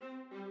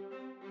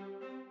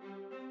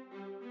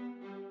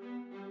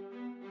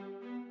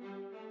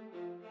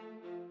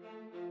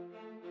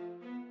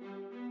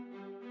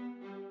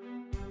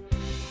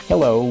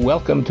Hello,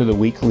 welcome to the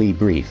Weekly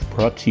Brief,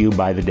 brought to you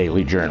by the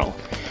Daily Journal.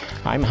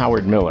 I'm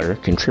Howard Miller,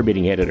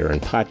 contributing editor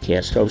and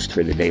podcast host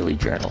for the Daily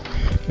Journal,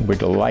 and we're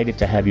delighted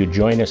to have you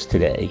join us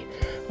today.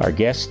 Our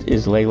guest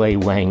is Lele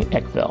Wang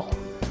Ekvell,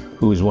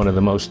 who is one of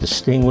the most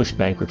distinguished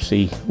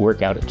bankruptcy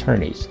workout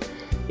attorneys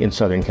in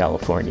Southern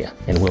California,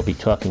 and we'll be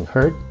talking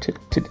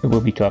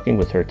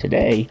with her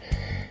today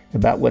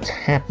about what's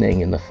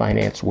happening in the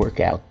finance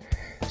workout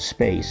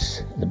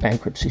space, the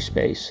bankruptcy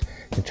space,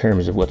 in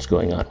terms of what's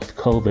going on with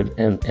COVID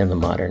and the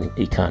modern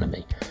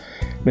economy.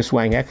 Ms.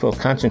 Wang Ekvell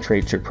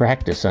concentrates her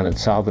practice on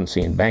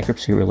insolvency and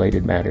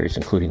bankruptcy-related matters,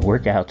 including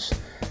workouts,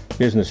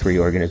 business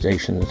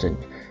reorganizations, and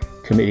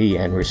committee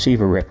and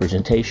receiver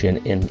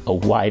representation in a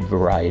wide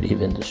variety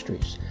of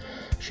industries.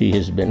 She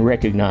has been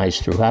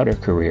recognized throughout her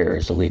career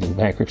as a leading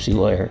bankruptcy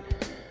lawyer.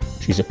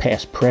 She's a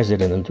past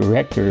president and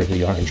director of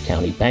the Orange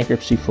County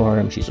Bankruptcy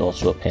Forum. She's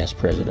also a past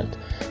president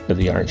of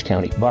the Orange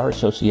County Bar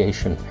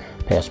Association,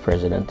 past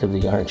president of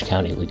the Orange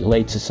County Legal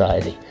Aid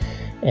Society.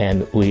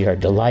 And we are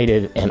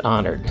delighted and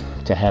honored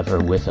to have her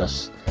with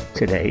us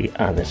today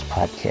on this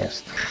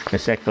podcast.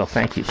 Ms. Ekvell,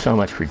 thank you so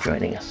much for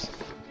joining us.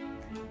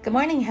 Good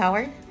morning,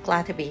 Howard.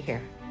 Glad to be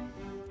here.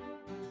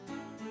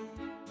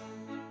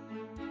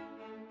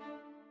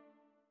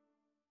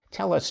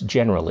 Tell us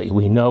generally,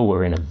 we know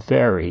we're in a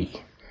very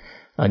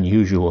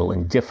unusual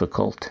and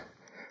difficult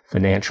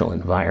financial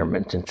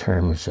environment in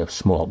terms of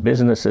small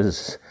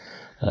businesses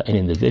and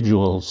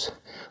individuals.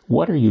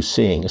 What are you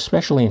seeing,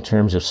 especially in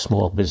terms of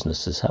small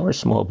businesses? How are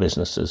small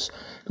businesses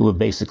who have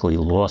basically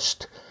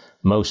lost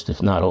most,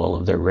 if not all,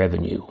 of their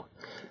revenue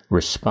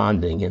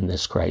responding in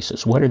this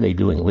crisis? What are they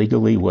doing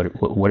legally?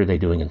 What are they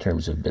doing in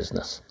terms of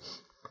business?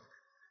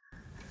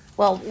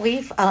 Well,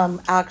 we've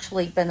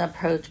actually been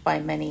approached by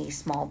many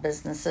small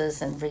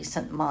businesses in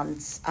recent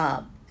months.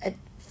 At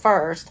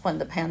first, when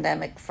the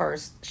pandemic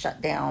first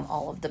shut down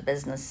all of the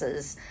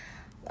businesses,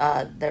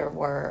 there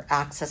were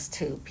access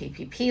to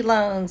PPP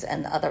loans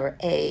and other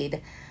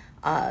aid.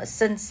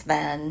 Since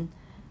then,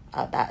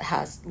 that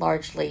has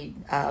largely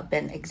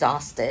been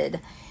exhausted,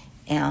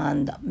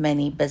 and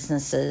many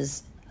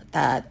businesses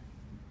that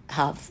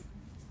have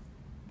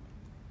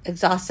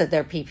exhausted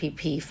their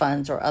PPP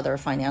funds or other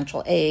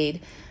financial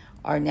aid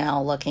are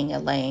now looking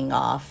at laying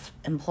off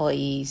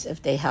employees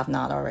if they have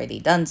not already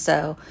done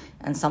so,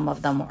 and some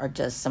of them are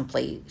just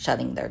simply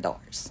shutting their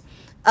doors.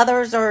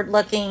 Others are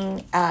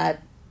looking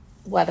at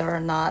whether or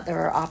not there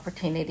are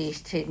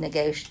opportunities to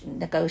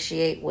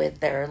negotiate with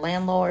their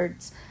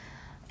landlords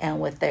and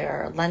with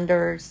their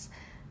lenders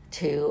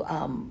to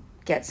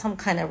get some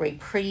kind of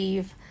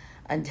reprieve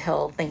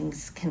until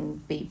things can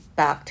be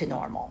back to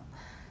normal.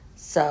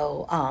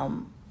 So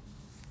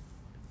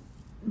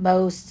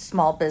most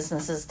small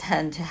businesses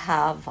tend to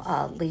have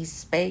lease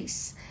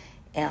space,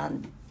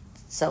 and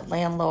so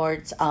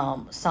landlords,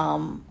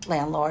 some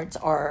landlords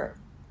are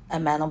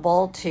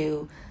amenable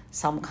to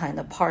some kind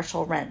of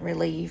partial rent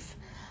relief,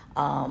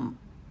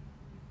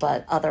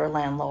 but other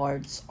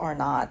landlords are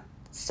not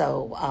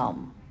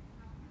so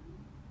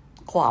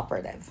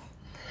cooperative.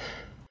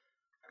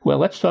 Well,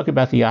 let's talk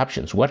about the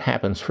options. What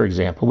happens, for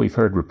example, we've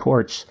heard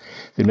reports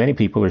that many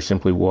people are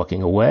simply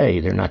walking away.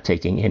 They're not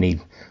taking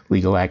any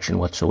legal action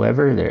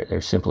whatsoever.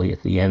 They're simply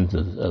at the end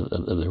of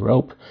the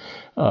rope,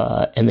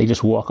 and they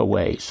just walk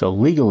away. So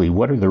legally,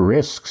 what are the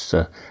risks?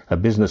 A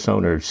business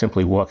owner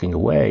simply walking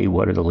away,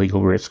 what are the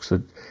legal risks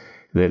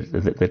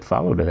that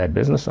follow to that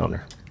business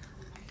owner?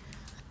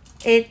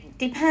 It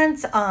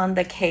depends on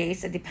the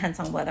case. It depends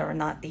on whether or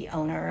not the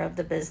owner of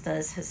the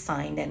business has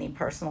signed any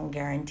personal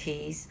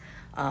guarantees.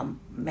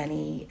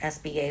 Many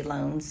SBA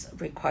loans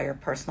require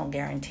personal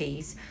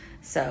guarantees.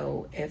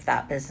 So if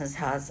that business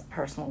has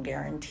personal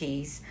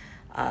guarantees,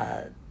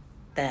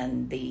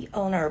 then the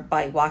owner,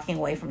 by walking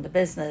away from the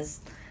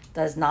business,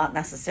 does not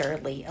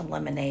necessarily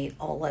eliminate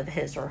all of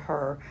his or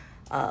her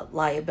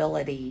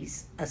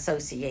liabilities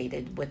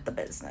associated with the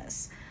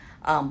business.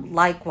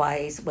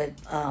 Likewise, with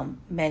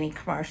many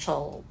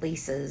commercial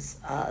leases,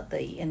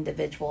 the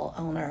individual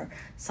owner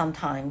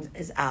sometimes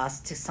is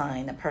asked to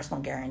sign a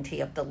personal guarantee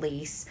of the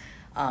lease.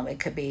 It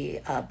could be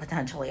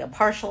potentially a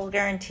partial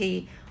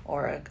guarantee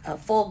or a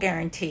full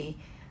guarantee,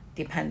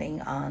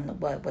 depending on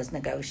what was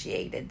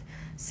negotiated.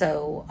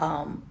 So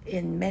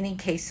in many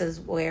cases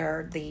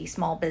where the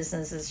small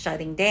business is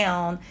shutting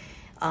down,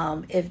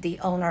 if the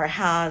owner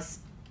has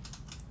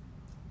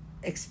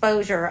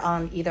exposure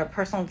on either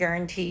personal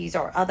guarantees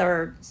or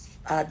other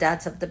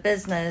debts of the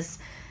business,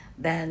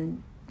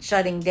 then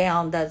shutting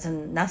down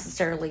doesn't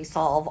necessarily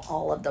solve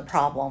all of the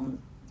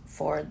problem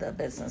for the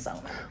business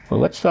owner. Well,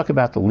 let's talk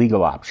about the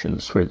legal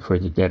options for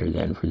the debtor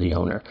then, for the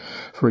owner.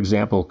 For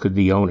example, could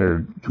the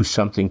owner do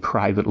something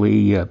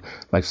privately,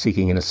 like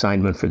seeking an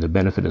assignment for the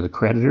benefit of the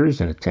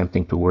creditors and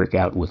attempting to work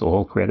out with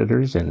all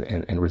creditors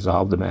and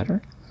resolve the matter?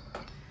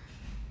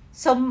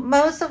 So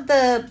most of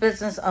the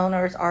business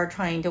owners are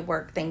trying to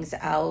work things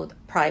out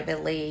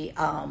privately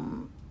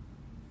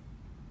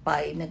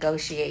by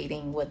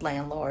negotiating with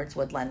landlords,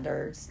 with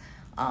lenders.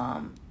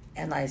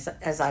 And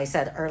as I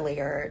said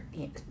earlier,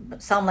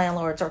 some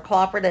landlords are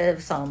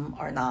cooperative, some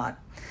are not.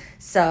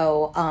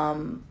 So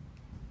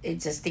it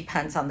just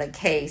depends on the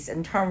case.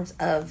 In terms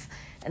of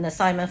an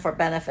assignment for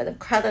benefit of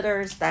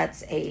creditors,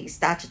 that's a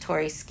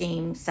statutory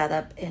scheme set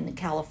up in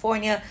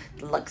California.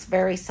 It looks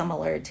very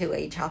similar to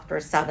a Chapter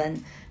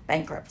 7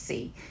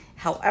 bankruptcy.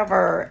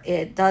 However,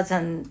 it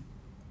doesn't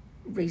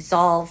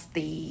resolve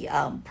the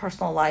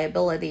personal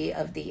liability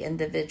of the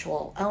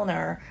individual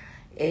owner.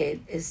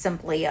 It is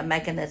simply a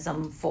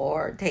mechanism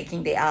for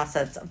taking the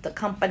assets of the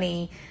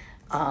company,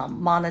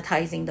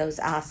 monetizing those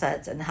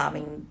assets, and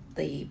having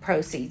the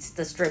proceeds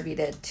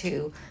distributed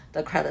to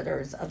the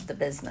creditors of the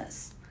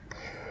business.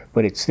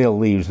 But it still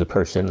leaves the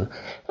person,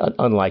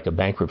 unlike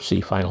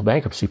a final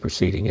bankruptcy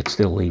proceeding, it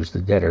still leaves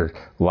the debtor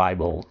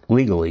liable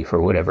legally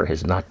for whatever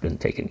has not been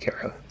taken care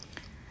of.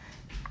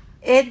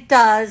 It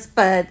does,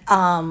 but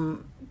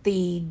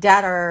the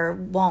debtor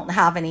won't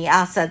have any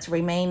assets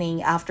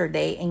remaining after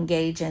they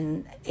engage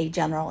in a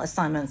general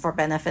assignment for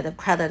benefit of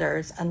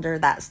creditors. Under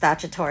that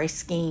statutory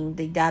scheme,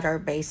 the debtor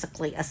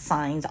basically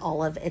assigns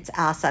all of its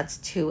assets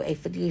to a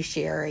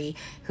fiduciary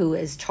who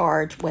is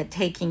charged with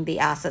taking the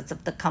assets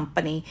of the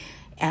company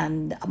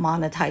and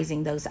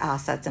monetizing those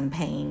assets and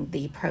paying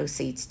the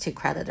proceeds to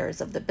creditors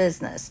of the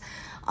business.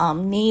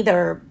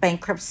 Neither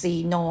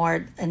bankruptcy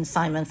nor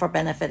assignment for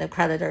benefit of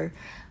creditor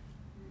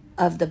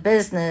of the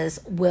business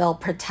will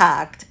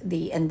protect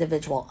the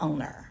individual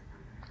owner.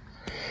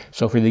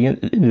 So for the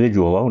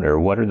individual owner,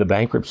 what are the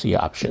bankruptcy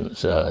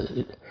options?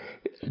 Can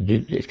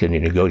you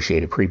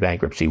negotiate a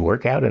pre-bankruptcy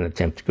workout and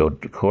attempt to go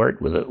to court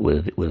with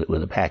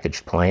a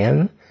packaged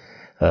plan?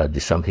 Do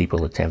some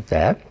people attempt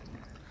that?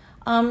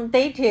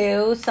 They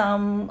do.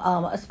 Some,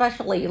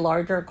 especially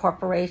larger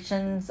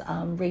corporations,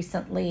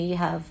 recently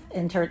have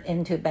entered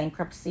into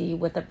bankruptcy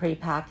with a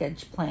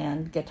prepackaged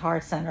plan.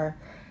 Guitar Center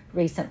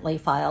recently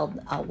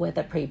filed with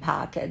a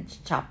prepackaged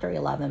Chapter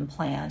 11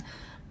 plan,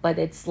 but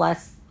it's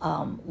less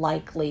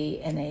likely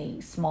in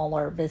a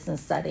smaller business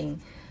setting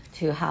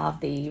to have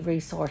the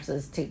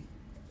resources to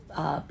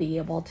be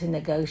able to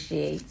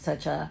negotiate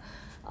such a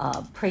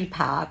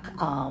pre-pack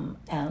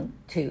and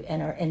to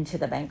enter into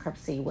the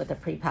bankruptcy with a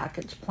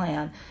prepackaged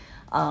plan.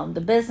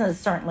 The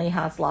business certainly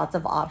has lots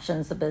of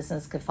options. The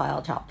business could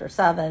file Chapter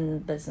 7.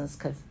 Business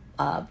could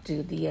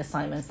do the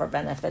assignment for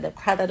benefit of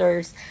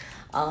creditors.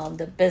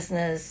 The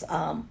business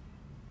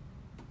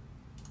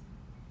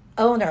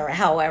owner,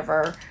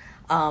 however,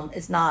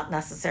 is not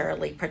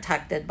necessarily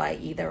protected by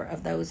either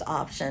of those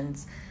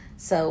options.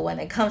 So when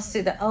it comes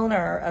to the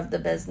owner of the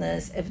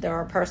business, if there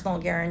are personal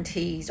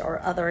guarantees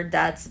or other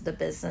debts of the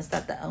business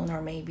that the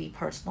owner may be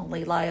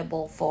personally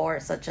liable for,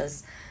 such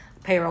as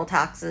payroll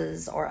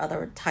taxes or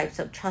other types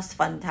of trust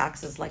fund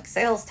taxes like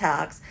sales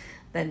tax,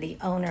 then the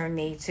owner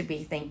needs to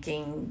be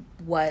thinking,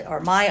 what are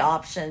my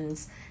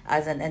options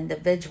as an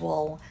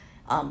individual?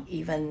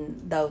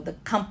 Even though the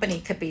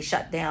company could be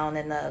shut down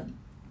in the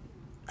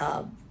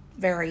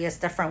various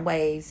different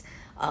ways,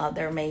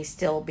 there may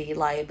still be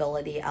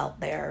liability out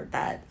there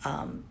that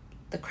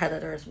the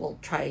creditors will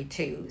try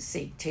to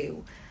seek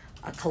to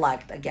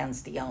collect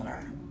against the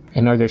owner.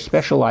 And are there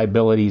special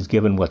liabilities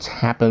given what's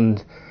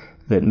happened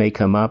that may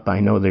come up? I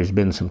know there's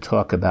been some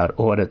talk about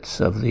audits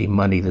of the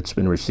money that's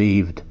been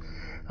received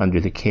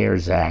under the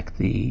CARES Act,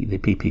 the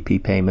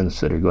PPP payments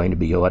that are going to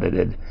be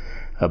audited,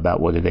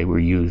 about whether they were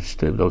used,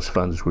 those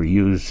funds were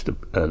used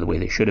the way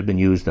they should have been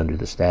used under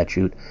the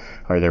statute.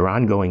 Are there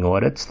ongoing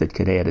audits that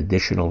could add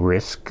additional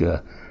risk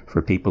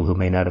for people who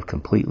may not have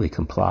completely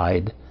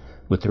complied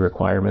with the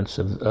requirements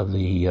of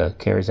the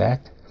CARES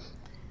Act?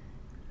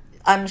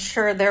 I'm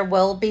sure there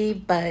will be,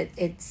 but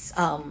it's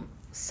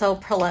so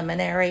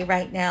preliminary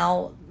right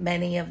now.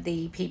 Many of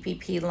the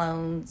PPP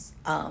loans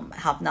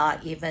have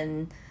not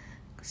even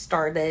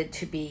started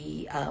to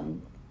be,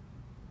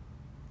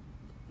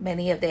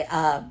 many of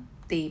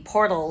the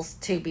portals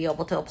to be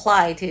able to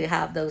apply to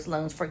have those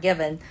loans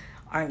forgiven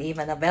aren't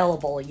even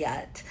available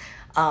yet.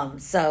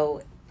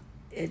 So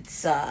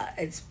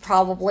it's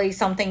probably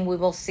something we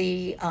will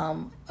see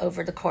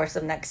over the course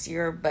of next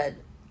year, but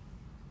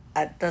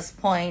at this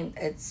point,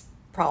 it's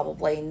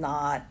probably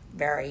not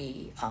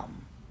very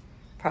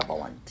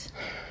prevalent.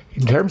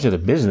 In terms of the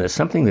business,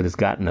 something that has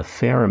gotten a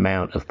fair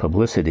amount of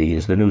publicity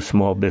is the new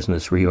Small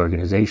Business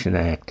Reorganization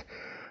Act,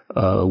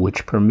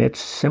 which permits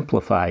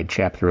simplified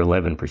Chapter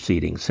 11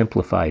 proceedings,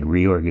 simplified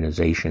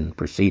reorganization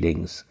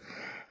proceedings.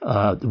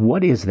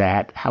 What is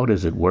that? How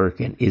does it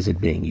work? And is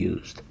it being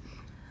used?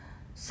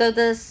 So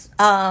this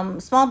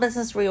Small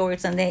Business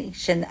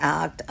Reorganization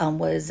Act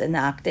was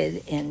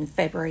enacted in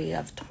February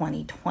of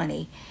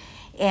 2020.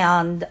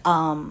 And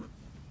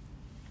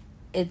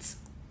it's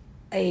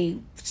a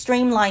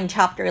streamlined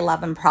Chapter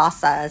 11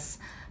 process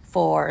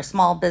for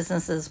small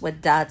businesses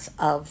with debts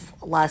of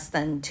less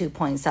than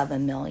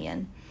 $2.7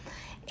 million.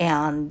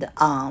 And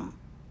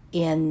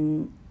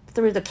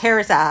through the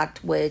CARES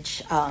Act,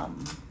 which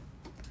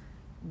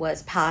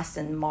was passed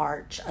in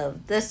March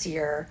of this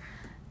year,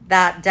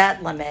 that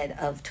debt limit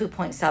of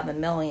 $2.7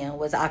 million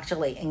was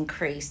actually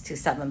increased to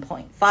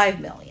 $7.5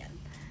 million.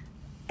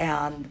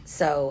 And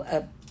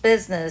so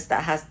business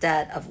that has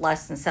debt of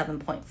less than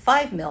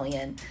 7.5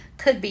 million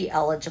could be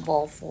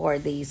eligible for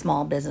the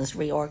Small Business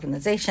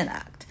Reorganization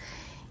Act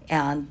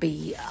and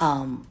be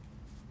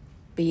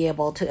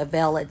able to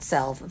avail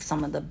itself of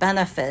some of the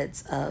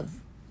benefits of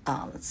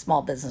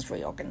Small Business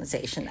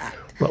Reorganization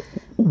Act. Well,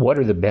 what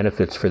are the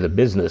benefits for the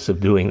business of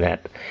doing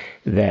that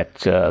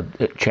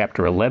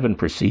Chapter 11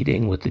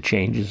 proceeding with the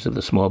changes of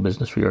the Small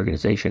Business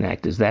Reorganization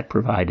Act? Does that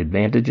provide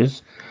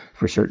advantages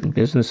for certain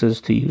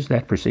businesses to use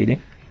that proceeding?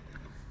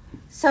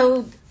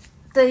 So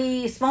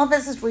the Small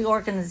Business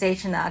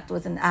Reorganization Act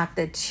was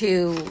enacted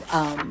to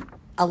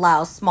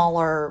allow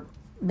smaller,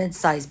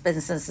 mid-sized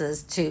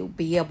businesses to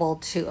be able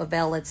to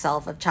avail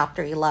itself of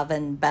Chapter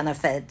 11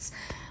 benefits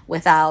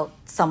without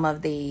some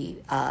of the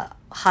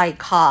high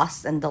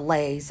costs and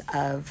delays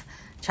of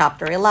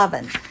Chapter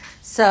 11.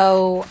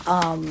 So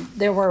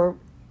there were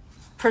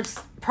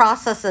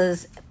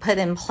processes put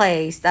in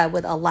place that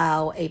would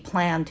allow a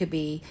plan to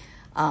be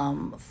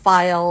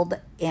filed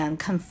and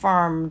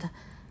confirmed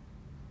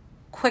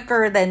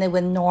quicker than it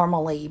would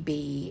normally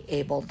be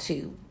able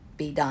to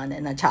be done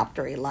in a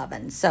Chapter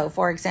 11. So,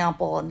 for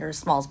example, under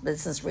Small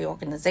Business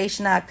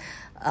Reorganization Act,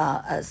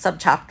 a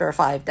Subchapter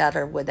 5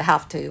 debtor would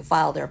have to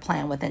file their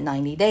plan within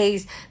 90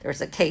 days.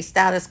 There's a case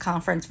status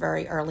conference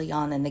very early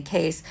on in the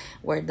case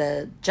where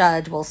the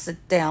judge will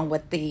sit down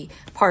with the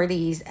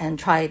parties and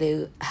try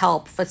to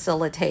help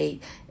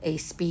facilitate a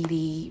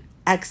speedy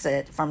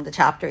exit from the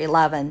Chapter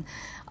 11.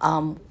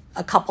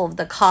 A couple of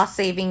the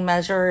cost-saving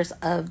measures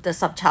of the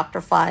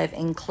Subchapter 5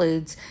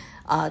 includes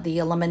the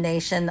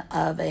elimination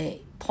of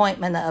a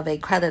appointment of a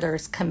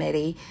creditors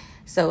committee.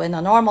 So in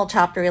a normal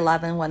Chapter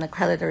 11, when a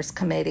creditors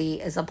committee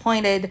is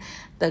appointed,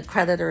 the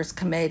creditors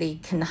committee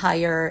can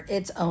hire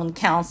its own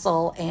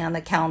counsel and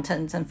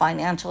accountants and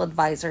financial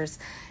advisors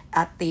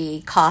at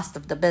the cost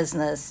of the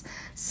business.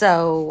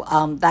 So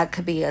that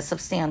could be a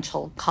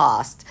substantial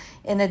cost.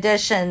 In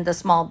addition, the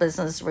Small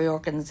Business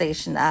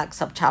Reorganization Act,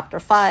 Subchapter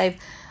 5,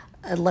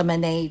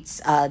 eliminates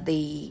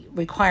the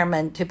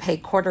requirement to pay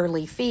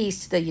quarterly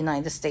fees to the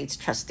United States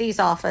Trustee's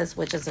Office,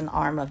 which is an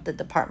arm of the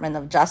Department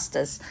of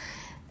Justice.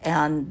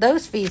 And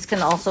those fees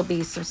can also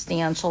be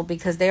substantial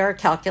because they are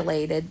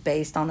calculated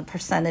based on the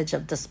percentage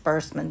of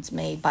disbursements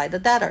made by the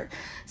debtor.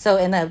 So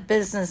in a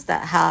business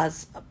that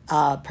has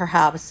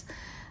perhaps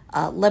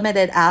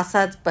limited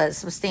assets but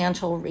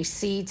substantial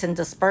receipts and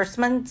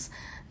disbursements,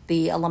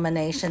 the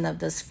elimination of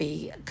this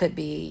fee could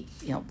be,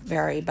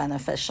 very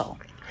beneficial.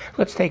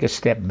 Let's take a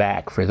step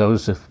back for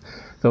those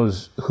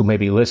who may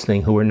be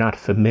listening who are not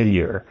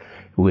familiar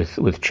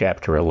with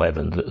Chapter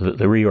 11,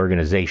 the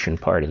reorganization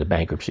part of the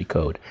Bankruptcy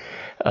Code.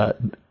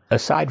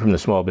 Aside from the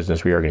Small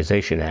Business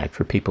Reorganization Act,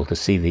 for people to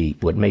see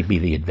what may be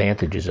the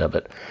advantages of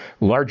it,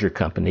 larger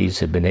companies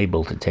have been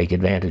able to take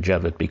advantage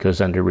of it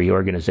because under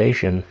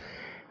reorganization,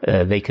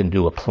 they can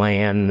do a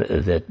plan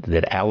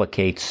that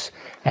allocates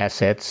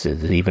assets.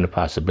 There's even a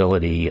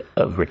possibility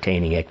of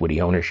retaining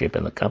equity ownership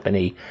in the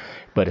company.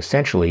 But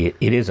essentially,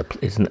 it's a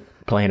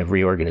plan of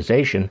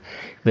reorganization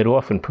that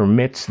often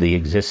permits the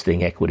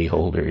existing equity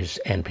holders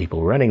and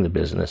people running the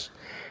business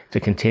to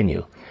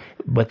continue.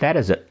 But that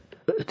is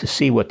to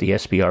see what the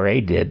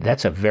SBRA did,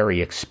 that's a very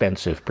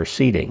expensive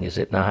proceeding, is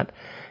it not,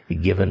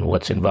 given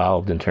what's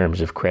involved in terms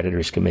of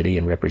creditors committee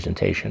and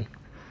representation?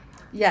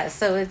 Yes,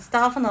 so it's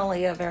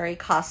definitely a very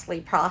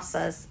costly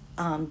process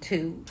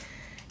to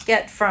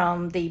get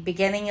from the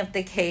beginning of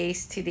the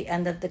case to the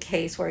end of the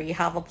case where you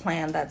have a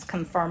plan that's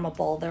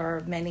confirmable. There are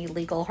many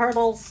legal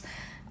hurdles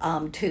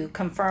to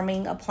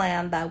confirming a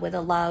plan that would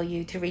allow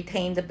you to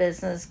retain the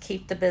business,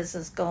 keep the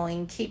business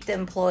going, keep the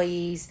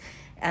employees,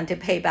 and to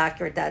pay back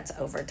your debts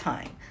over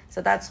time.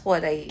 So that's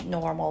what a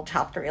normal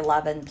Chapter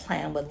 11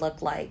 plan would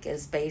look like,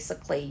 is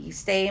basically you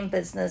stay in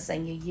business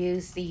and you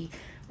use the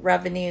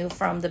revenue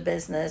from the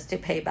business to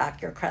pay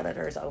back your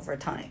creditors over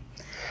time.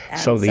 And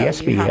so the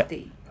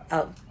SBRA...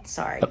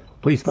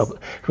 Please, no.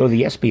 So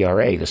the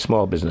SBRA, the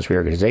Small Business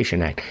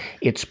Reorganization Act,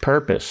 its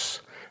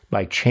purpose,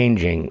 by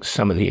changing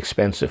some of the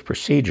expensive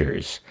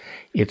procedures,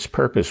 its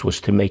purpose was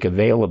to make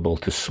available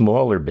to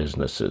smaller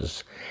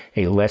businesses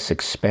a less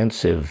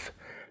expensive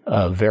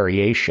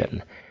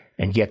variation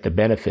and get the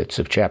benefits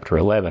of Chapter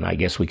 11. I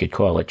guess we could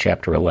call it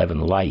Chapter 11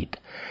 Light.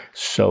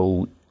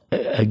 So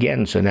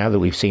again, so now that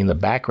we've seen the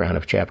background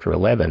of Chapter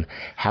 11,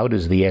 how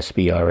does the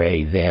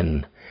SBRA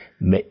then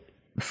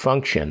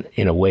function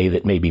in a way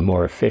that may be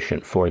more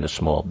efficient for the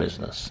small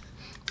business?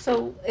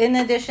 So in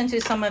addition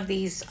to some of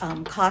these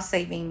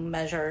cost-saving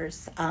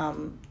measures,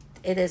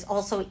 it is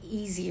also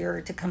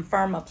easier to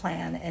confirm a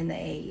plan in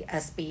a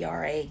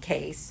SBRA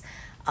case.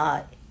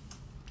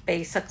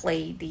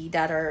 Basically, the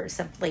debtor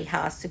simply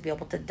has to be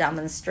able to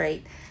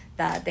demonstrate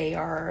that they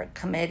are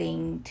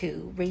committing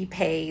to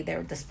repay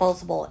their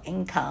disposable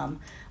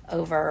income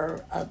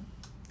over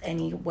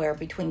anywhere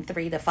between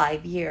 3 to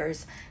 5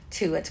 years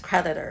to its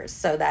creditors,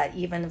 so that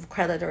even if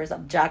creditors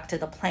object to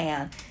the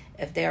plan,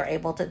 If they're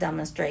able to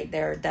demonstrate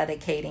they're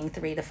dedicating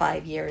 3 to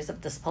 5 years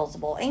of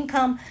disposable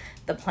income,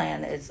 the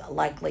plan is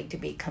likely to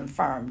be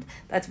confirmed.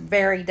 That's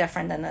very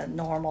different than a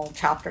normal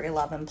Chapter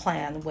 11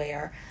 plan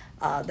where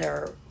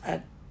they're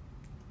a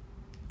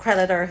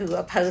creditor who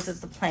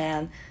opposes the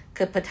plan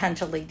could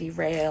potentially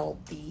derail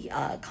the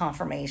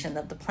confirmation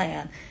of the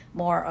plan.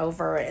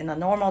 Moreover, in a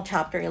normal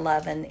Chapter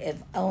 11,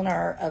 if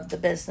owner of the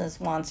business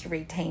wants to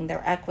retain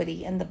their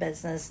equity in the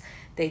business,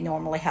 they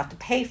normally have to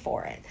pay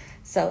for it.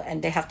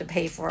 And they have to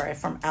pay for it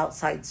from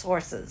outside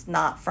sources,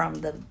 not from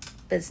the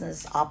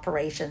business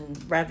operation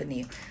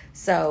revenue.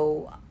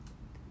 So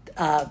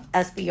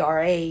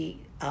SBRA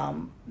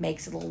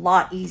makes it a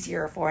lot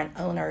easier for an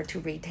owner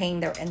to retain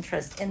their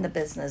interest in the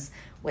business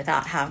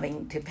without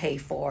having to pay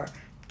for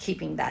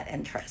keeping that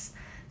interest.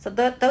 So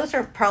those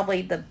are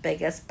probably the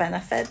biggest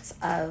benefits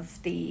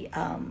of the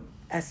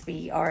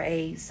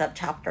SBRA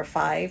Subchapter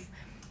 5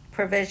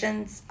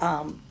 provisions.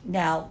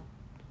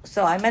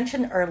 So I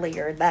mentioned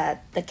earlier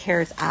that the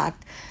CARES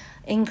Act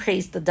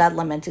increased the debt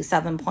limit to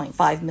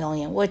 $7.5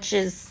 million, which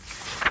is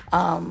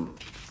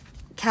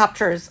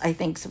captures, I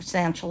think,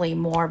 substantially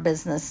more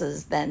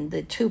businesses than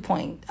the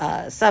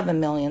 $2.7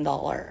 million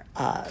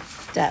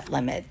debt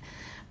limit.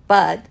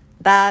 But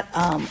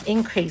that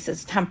increase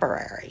is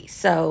temporary.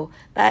 So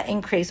that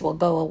increase will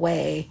go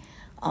away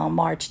on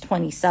March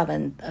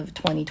 27th of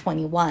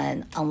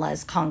 2021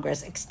 unless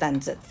Congress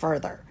extends it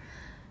further.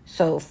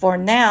 So for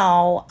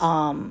now,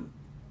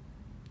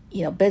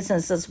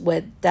 businesses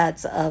with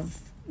debts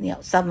of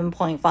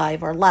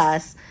 7.5 or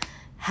less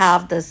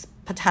have this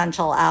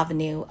potential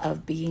avenue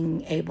of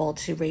being able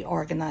to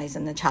reorganize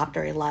in the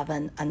Chapter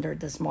 11 under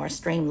this more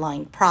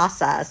streamlined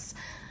process.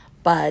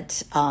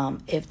 But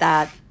if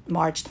that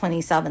March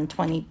 27,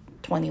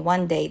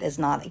 2021 date is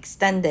not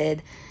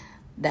extended,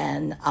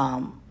 then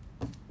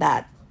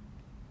that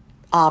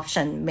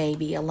option may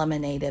be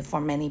eliminated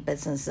for many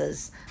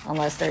businesses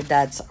unless their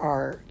debts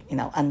are,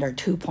 under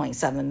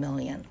 2.7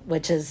 million,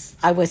 which is,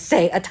 I would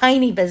say, a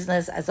tiny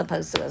business as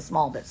opposed to a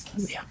small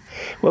business. Yeah.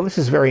 Well, this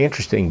is very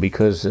interesting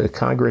because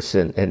Congress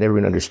and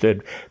everyone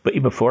understood, but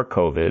even before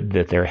COVID,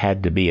 that there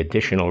had to be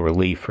additional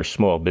relief for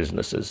small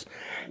businesses,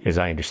 as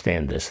I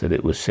understand this, that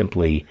it was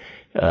simply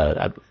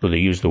whether you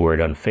use the word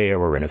unfair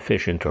or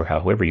inefficient or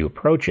however you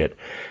approach it,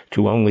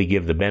 to only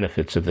give the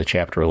benefits of the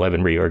Chapter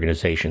 11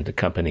 reorganization to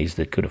companies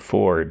that could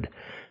afford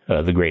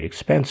the great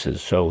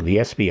expenses. So the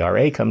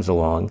SBRA comes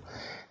along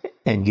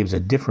and gives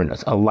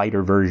a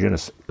lighter version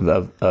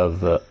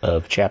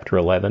of Chapter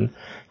 11,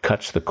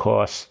 cuts the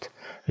cost,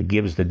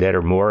 gives the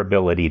debtor more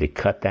ability to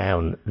cut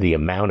down the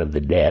amount of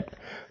the debt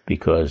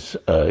because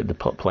the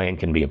plan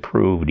can be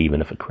approved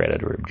even if a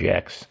creditor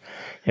objects.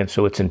 And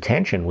so its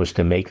intention was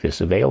to make this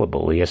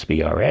available, the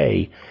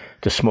SBRA,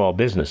 to small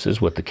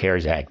businesses. What the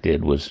CARES Act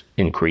did was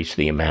increase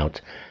the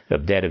amount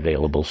of debt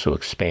available, so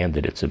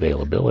expanded its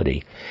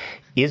availability.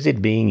 Is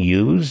it being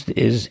used?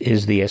 Is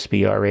the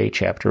SBRA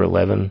Chapter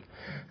 11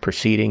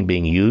 proceeding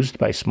being used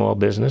by small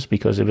business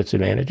because of its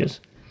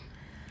advantages?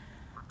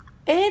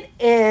 It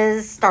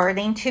is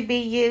starting to be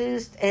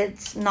used.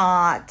 It's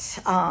not...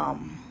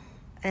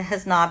 It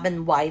has not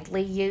been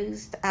widely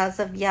used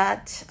as of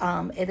yet.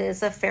 It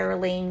is a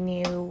fairly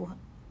new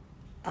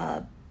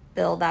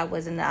bill that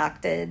was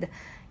enacted.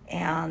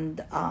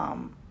 And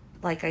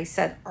like I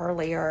said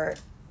earlier,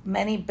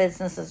 many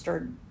businesses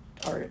are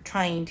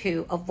trying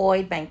to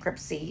avoid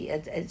bankruptcy.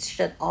 It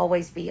should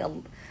always be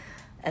an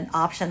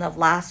option of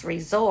last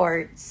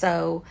resort.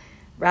 So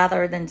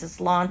rather than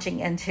just launching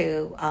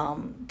into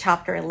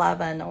Chapter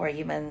 11 or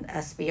even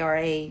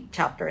SBRA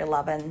Chapter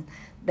 11,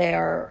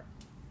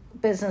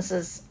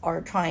 businesses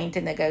are trying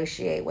to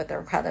negotiate with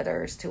their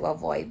creditors to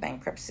avoid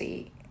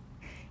bankruptcy.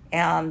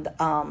 And,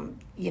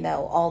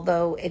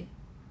 although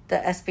the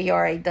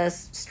SBRA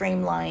does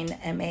streamline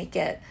and make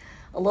it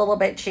a little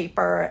bit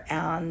cheaper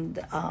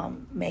and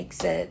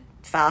makes it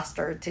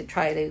faster to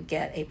try to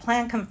get a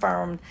plan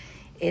confirmed,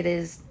 it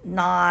is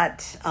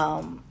not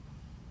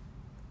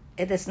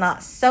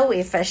so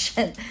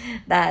efficient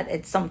that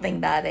it's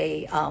something that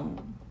a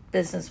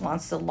business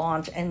wants to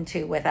launch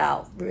into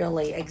without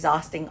really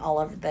exhausting all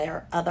of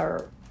their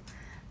other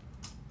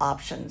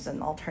options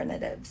and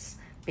alternatives,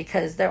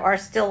 because there are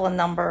still a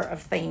number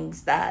of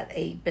things that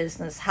a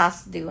business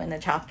has to do in a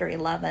Chapter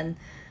 11,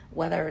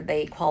 whether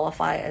they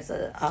qualify as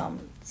a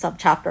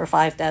Subchapter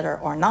 5 debtor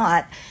or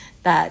not,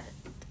 that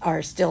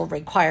are still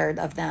required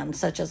of them,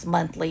 such as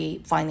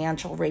monthly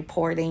financial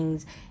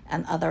reporting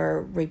and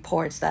other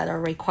reports that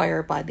are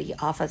required by the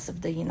Office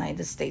of the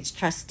United States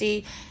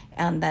Trustee.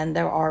 And then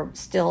there are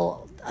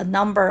still a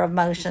number of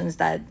motions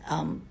that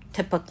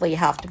typically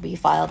have to be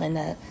filed in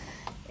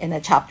a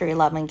Chapter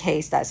 11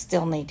 case that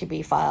still need to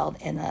be filed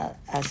in a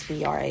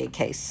SBRA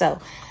case.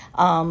 So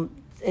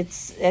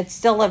it's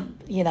still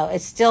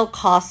it's still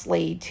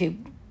costly to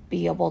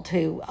be able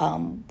to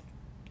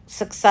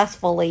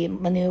successfully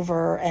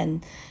maneuver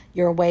and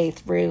your way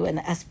through an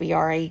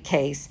SBRA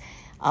case.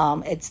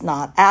 It's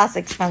not as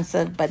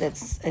expensive, but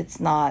it's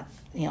not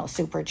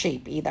super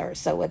cheap either.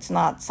 So it's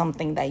not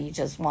something that you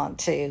just want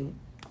to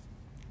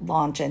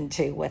launch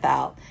into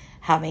without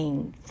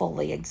having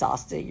fully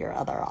exhausted your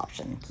other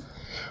options.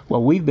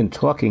 Well, we've been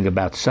talking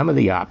about some of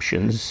the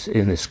options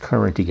in this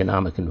current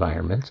economic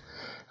environment,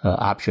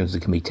 options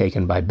that can be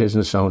taken by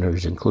business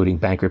owners, including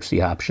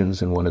bankruptcy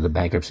options. And one of the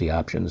bankruptcy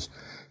options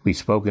we've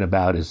spoken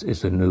about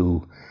is the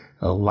new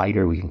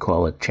lighter, we can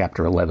call it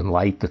Chapter 11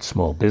 Light, that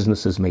small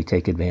businesses may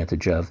take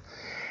advantage of.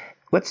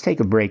 Let's take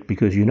a break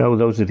because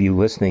those of you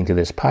listening to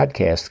this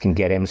podcast can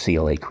get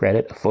MCLA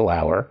credit, a full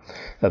hour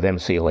of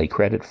MCLA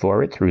credit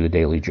for it through the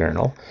Daily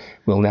Journal.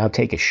 We'll now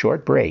take a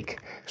short break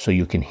so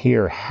you can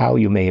hear how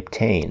you may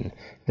obtain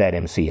that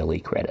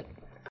MCLE credit.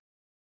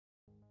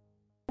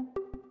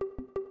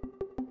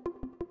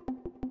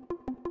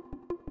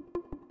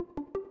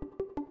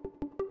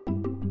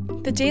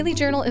 The Daily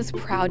Journal is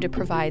proud to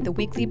provide the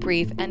weekly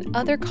brief and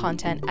other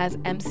content as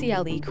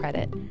MCLE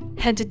credit.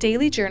 Head to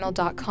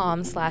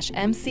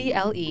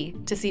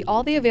dailyjournal.com/MCLE to see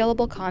all the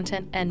available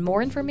content and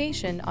more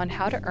information on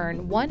how to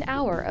earn 1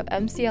 hour of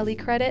MCLE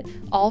credit,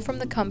 all from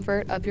the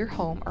comfort of your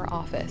home or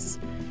office.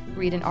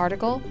 Read an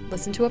article,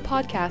 listen to a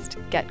podcast,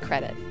 get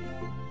credit.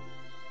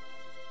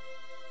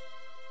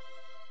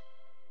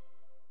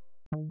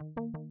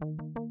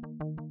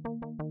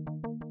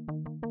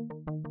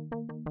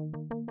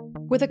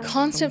 With a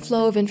constant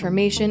flow of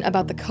information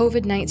about the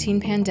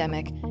COVID-19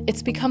 pandemic,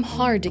 it's become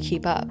hard to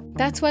keep up.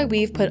 That's why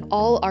we've put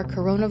all our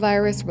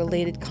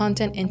coronavirus-related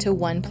content into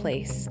one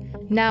place.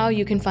 Now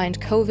you can find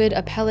COVID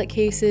appellate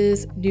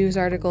cases, news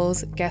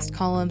articles, guest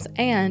columns,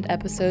 and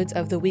episodes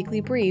of the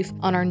weekly brief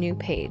on our new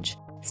page.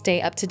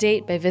 Stay up to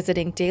date by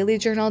visiting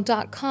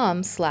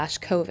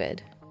dailyjournal.com/COVID.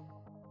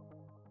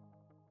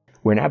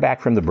 We're now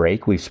back from the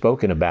break. We've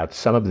spoken about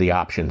some of the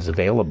options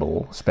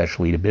available,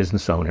 especially to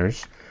business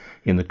owners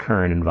in the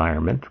current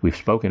environment. We've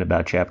spoken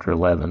about Chapter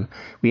 11.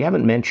 We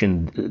haven't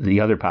mentioned the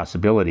other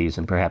possibilities,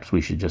 and perhaps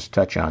we should just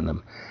touch on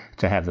them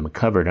to have them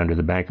covered under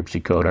the Bankruptcy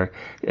Code.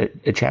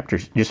 A chapter,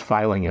 just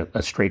filing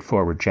a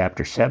straightforward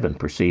Chapter 7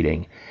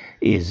 proceeding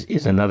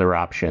is another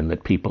option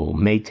that people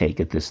may take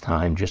at this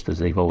time, just as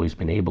they've always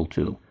been able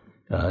to.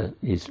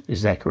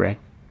 Is that correct?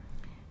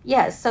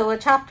 Yes, so a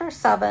Chapter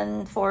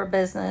 7 for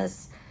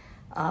business,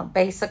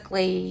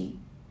 basically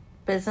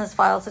business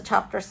files a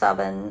Chapter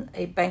 7,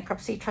 a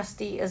bankruptcy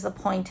trustee is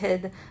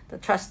appointed. The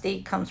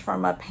trustee comes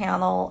from a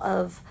panel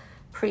of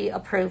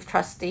pre-approved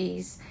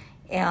trustees,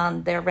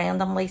 and they're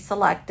randomly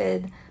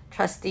selected.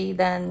 Trustee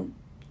then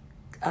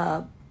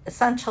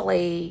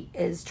essentially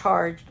is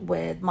charged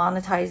with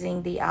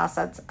monetizing the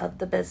assets of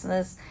the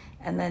business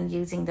and then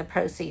using the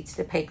proceeds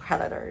to pay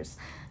creditors.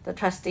 The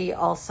trustee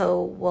also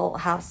will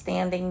have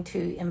standing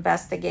to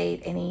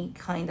investigate any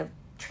kind of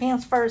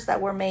transfers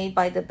that were made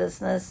by the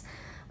business,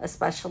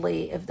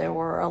 especially if there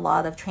were a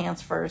lot of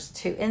transfers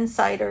to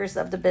insiders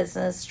of the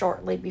business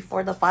shortly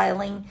before the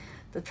filing.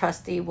 The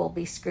trustee will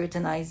be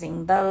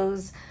scrutinizing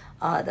those.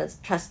 The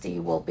trustee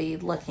will be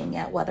looking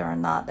at whether or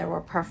not there were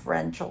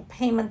preferential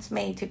payments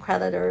made to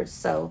creditors.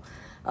 So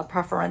a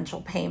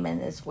preferential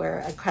payment is where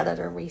a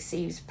creditor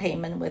receives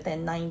payment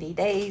within 90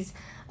 days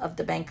of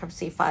the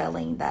bankruptcy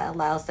filing that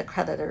allows the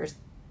creditor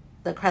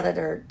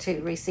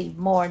to receive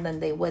more than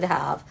they would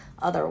have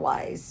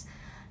otherwise.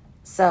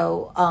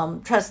 So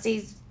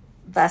trustees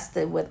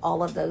vested with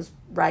all of those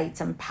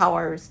rights and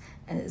powers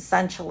and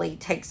essentially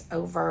takes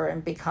over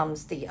and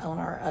becomes the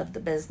owner of the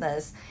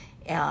business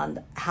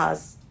and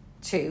has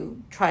to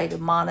try to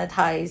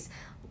monetize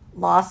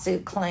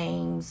lawsuit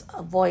claims,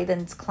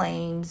 avoidance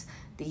claims,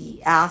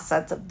 the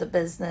assets of the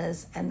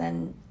business, and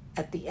then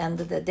at the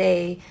end of the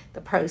day,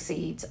 the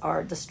proceeds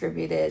are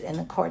distributed in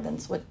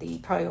accordance with the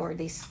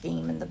priority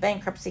scheme in the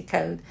Bankruptcy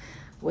Code,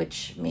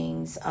 which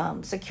means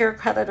secure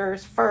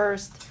creditors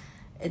first,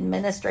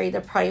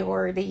 administrative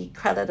priority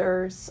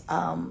creditors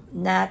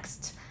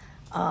next,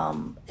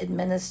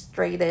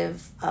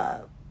 administrative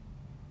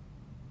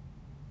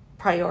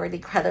priority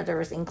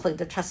creditors include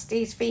the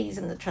trustees' fees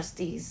and the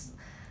trustees'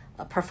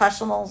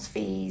 professionals'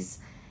 fees.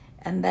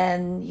 And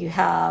then you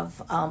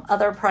have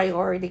other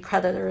priority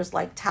creditors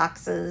like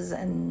taxes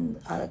and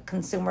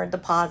consumer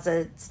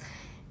deposits.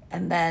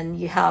 And then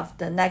you have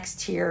the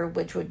next tier,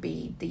 which would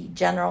be the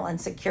general and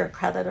secure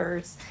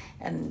creditors.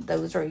 And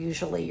those are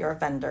usually your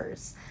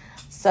vendors.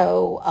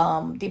 So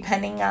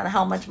depending on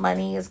how much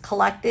money is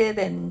collected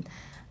and,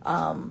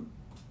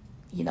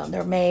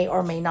 there may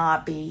or may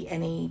not be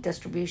any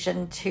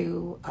distribution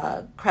to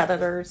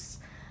creditors,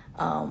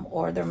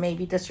 or there may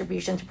be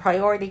distribution to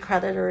priority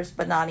creditors,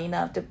 but not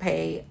enough to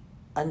pay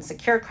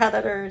unsecured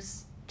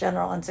creditors,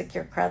 general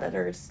unsecured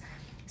creditors.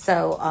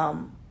 So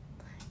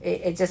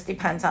it just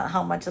depends on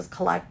how much is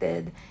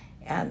collected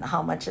and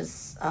how much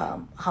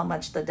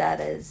the debt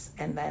is,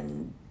 and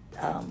then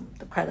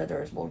the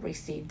creditors will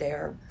receive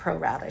their pro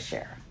rata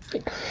share.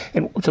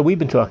 And so we've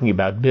been talking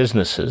about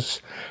businesses,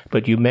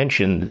 but you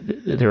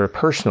mentioned there are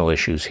personal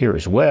issues here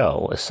as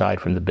well, aside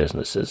from the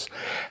businesses.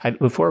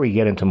 Before we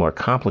get into more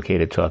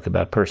complicated talk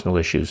about personal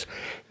issues,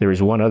 there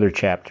is one other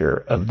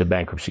chapter of the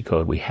Bankruptcy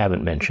Code we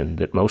haven't mentioned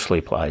that mostly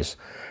applies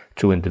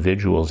to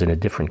individuals in a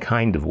different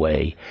kind of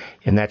way,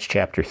 and that's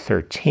Chapter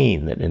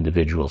 13 that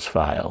individuals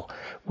file.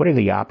 What are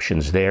the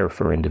options there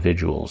for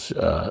individuals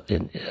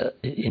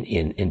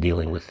in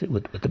dealing with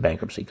the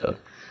bankruptcy code?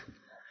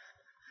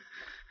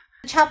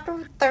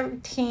 Chapter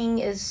 13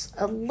 is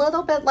a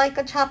little bit like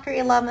a Chapter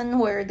 11,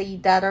 where the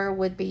debtor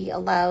would be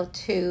allowed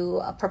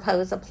to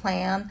propose a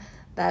plan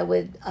that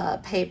would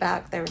pay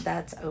back their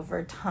debts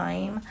over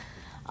time.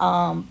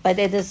 But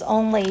it is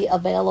only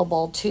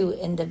available to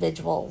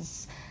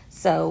individuals.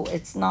 So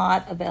it's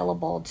not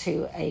available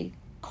to a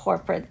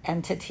corporate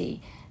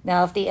entity.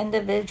 Now, if the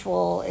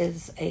individual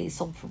is a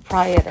sole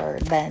proprietor,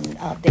 then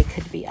they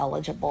could be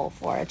eligible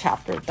for a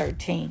Chapter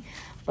 13.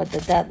 But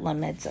the debt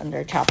limits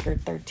under Chapter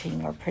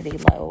 13 are pretty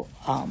low.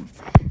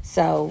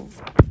 So,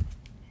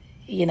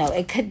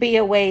 it could be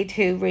a way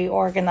to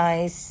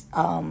reorganize,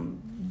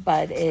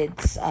 but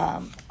it's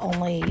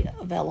only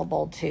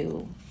available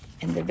to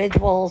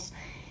individuals,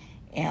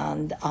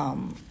 and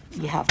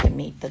you have to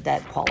meet the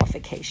debt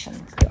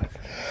qualifications.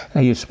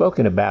 Now, you've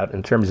spoken about,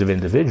 in terms of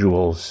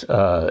individuals,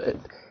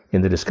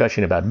 in the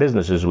discussion about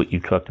businesses, what you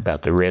talked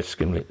about the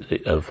risk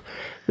of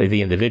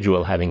the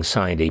individual having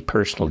signed a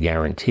personal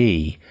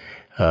guarantee,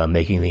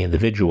 making the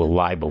individual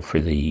liable for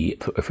the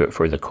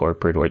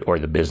corporate or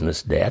the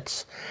business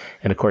debts.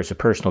 And of course, a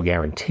personal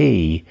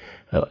guarantee,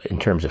 in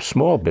terms of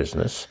small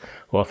business,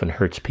 often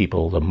hurts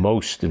people the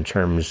most in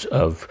terms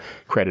of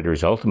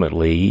creditors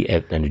ultimately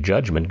in a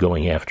judgment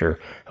going after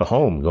a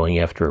home, going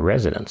after a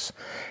residence.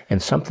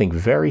 And something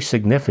very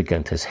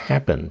significant has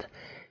happened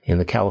in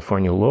the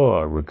California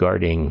law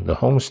regarding the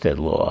homestead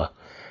law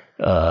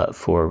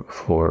for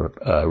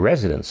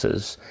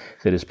residences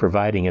that is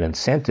providing an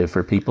incentive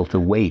for people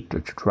to wait or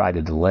to try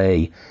to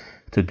delay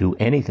to do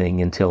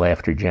anything until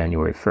after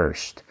January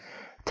 1st.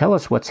 Tell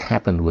us what's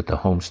happened with the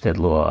homestead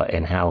law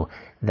and how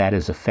that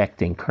is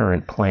affecting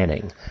current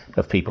planning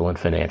of people in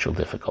financial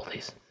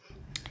difficulties.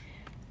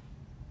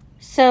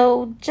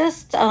 So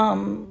just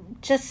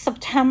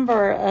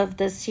September of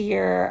this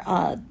year,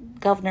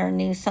 Governor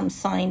Newsom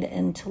signed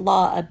into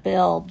law a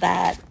bill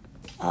that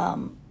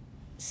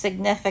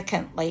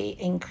significantly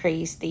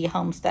increased the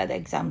homestead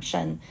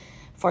exemption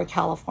for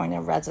California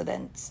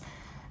residents.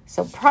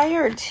 So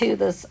prior to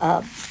this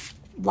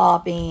law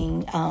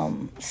being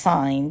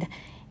signed,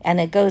 and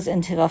it goes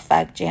into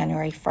effect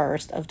January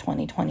 1st of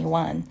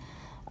 2021,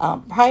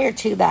 prior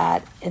to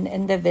that, an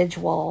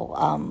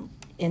individual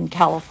in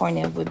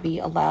California would be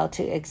allowed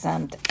to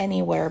exempt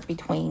anywhere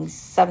between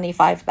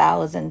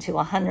 $75,000 to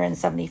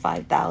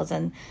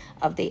 $175,000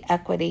 of the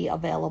equity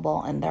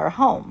available in their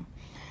home.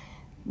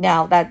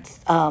 Now,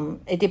 that's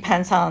it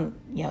depends on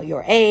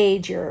your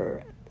age,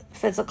 your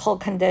physical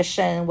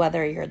condition,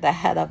 whether you're the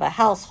head of a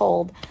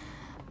household,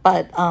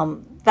 but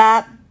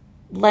that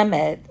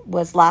limit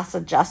was last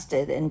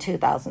adjusted in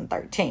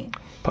 2013.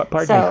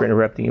 Pardon me for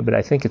interrupting you, but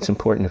I think it's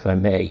important, if I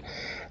may,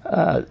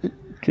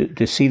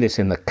 to see this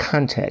in the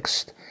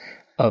context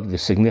of the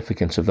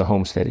significance of the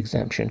homestead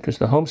exemption, because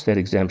the homestead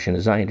exemption,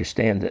 as I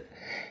understand it,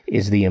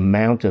 is the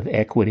amount of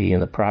equity in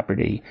the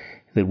property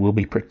that will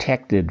be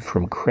protected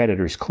from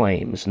creditors'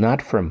 claims,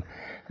 not from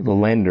the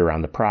lender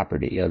on the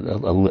property. A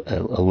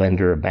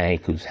lender, a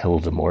bank who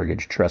holds a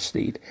mortgage trust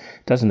deed,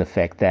 doesn't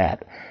affect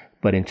that.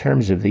 But in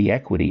terms of the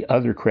equity,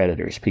 other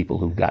creditors, people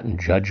who've gotten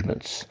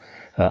judgments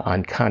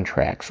on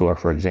contracts, or,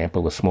 for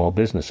example, a small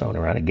business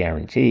owner on a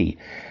guarantee,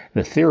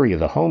 the theory of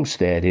the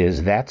homestead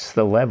is that's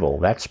the level,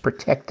 that's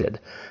protected.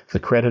 If the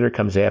creditor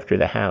comes after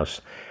the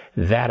house,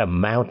 that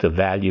amount of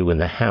value in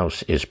the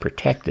house is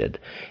protected.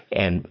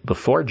 And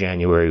before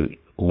January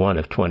 1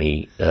 of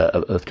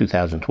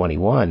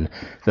 2021,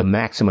 the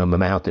maximum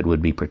amount that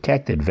would be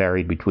protected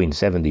varied between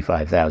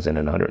 $75,000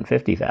 and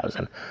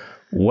 $150,000.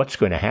 What's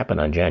going to happen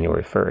on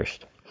January 1st?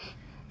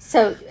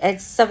 So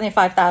it's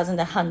 $75,000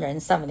 to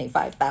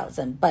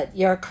 $175,000, but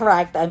you're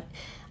correct. The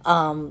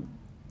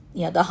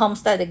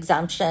homestead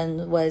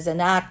exemption was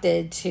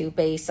enacted to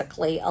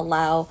basically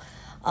allow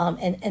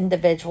an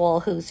individual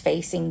who's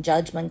facing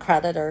judgment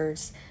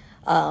creditors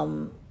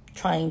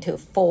trying to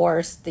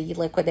force the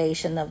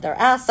liquidation of their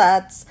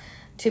assets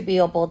to be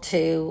able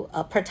to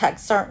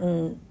protect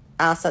certain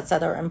assets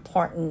that are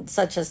important,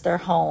 such as their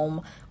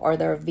home or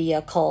their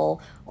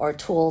vehicle or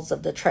tools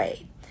of the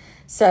trade.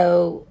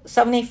 So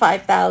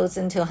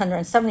 $75,000 to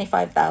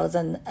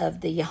 $175,000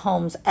 of the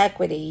home's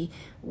equity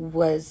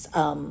was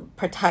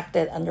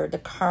protected under the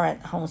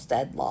current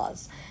homestead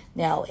laws.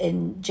 Now,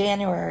 in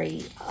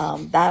January,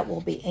 that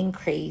will be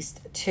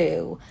increased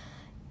to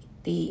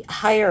the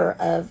higher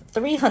of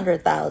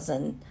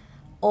 $300,000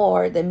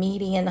 or the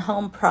median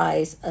home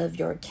price of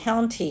your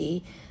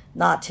county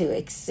not to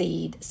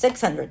exceed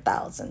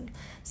 $600,000.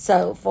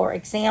 So, for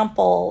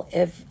example,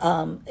 if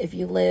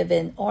you live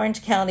in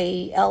Orange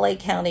County, LA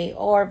County,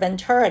 or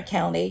Ventura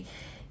County,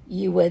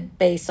 you would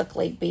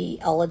basically be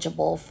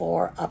eligible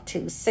for up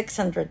to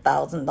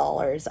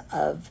 $600,000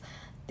 of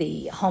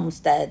the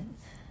homestead.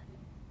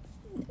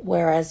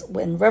 Whereas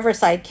in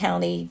Riverside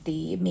County,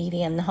 the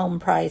median home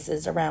price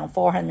is around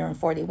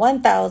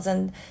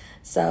 $441,000.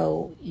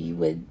 So you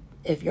would,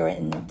 if you're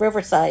in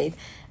Riverside,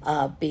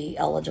 be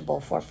eligible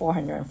for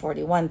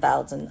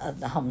 $441,000 of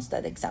the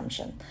homestead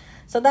exemption.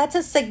 So that's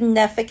a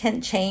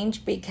significant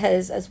change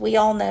because, as we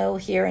all know,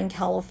 here in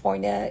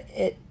California,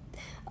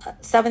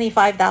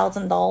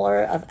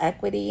 $75,000 of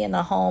equity in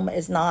a home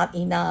is not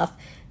enough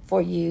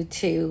for you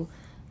to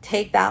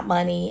take that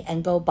money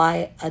and go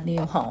buy a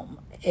new home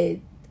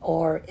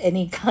or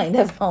any kind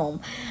of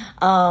home,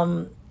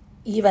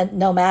 even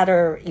no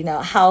matter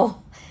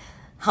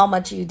how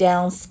much you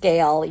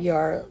downscale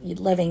your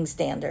living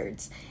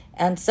standards.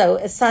 And so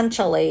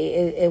essentially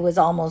it was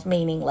almost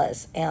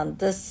meaningless. And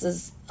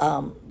this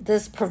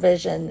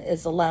provision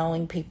is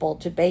allowing people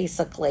to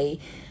basically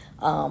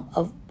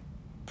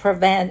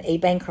prevent a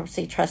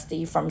bankruptcy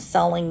trustee from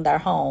selling their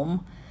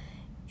home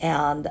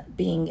and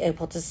being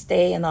able to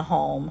stay in a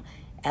home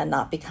and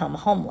not become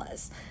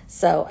homeless.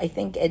 So I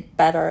think it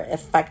better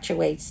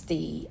effectuates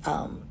the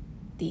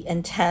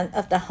intent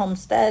of the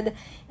homestead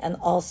and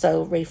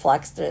also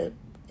reflects the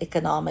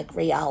economic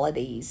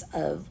realities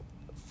of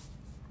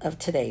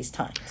today's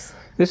times.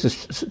 This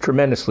is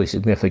tremendously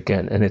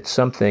significant, and it's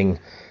something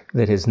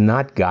that has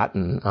not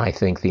gotten, I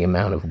think, the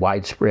amount of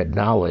widespread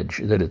knowledge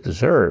that it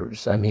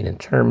deserves. I mean, in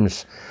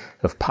terms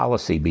of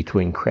policy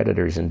between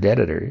creditors and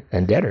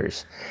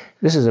debtors,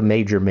 this is a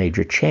major,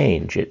 major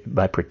change.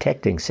 By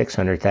protecting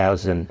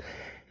 $600,000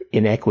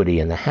 in equity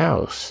in the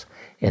house,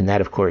 and that,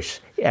 of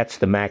course, that's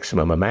the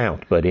maximum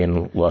amount. But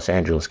in Los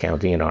Angeles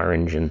County and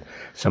Orange and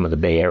some of the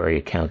Bay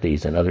Area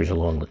counties and others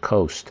along the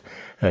coast,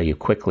 you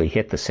quickly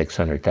hit the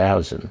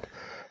 $600,000.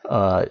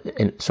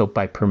 And so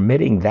by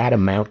permitting that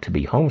amount to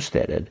be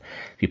homesteaded,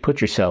 if you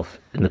put yourself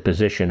in the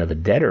position of a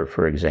debtor,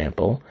 for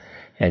example,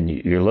 and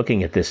you're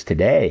looking at this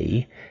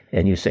today,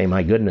 and you say,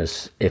 my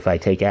goodness, if I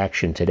take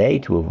action today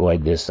to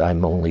avoid this,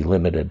 I'm only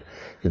limited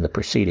in the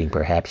proceeding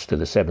perhaps to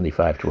the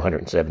 $75,000 to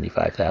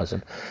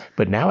 $175,000.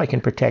 But now I can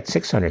protect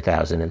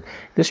 $600,000, and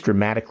this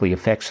dramatically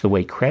affects the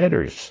way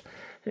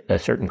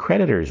certain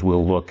creditors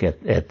will look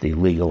at the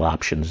legal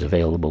options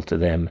available to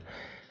them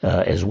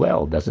as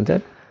well, doesn't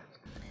it?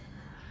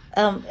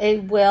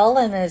 It will,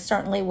 and it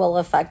certainly will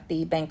affect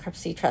the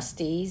bankruptcy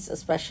trustees,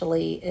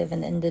 especially if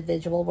an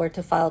individual were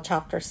to file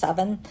Chapter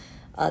 7.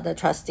 The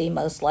trustee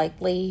most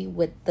likely,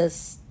 with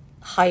this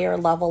higher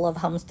level of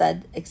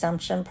homestead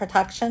exemption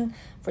protection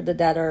for the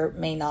debtor,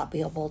 may not be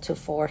able to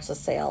force a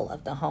sale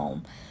of the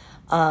home.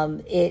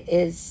 It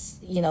is,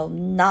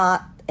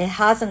 it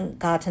hasn't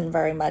gotten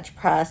very much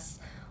press,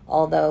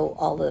 although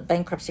all the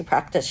bankruptcy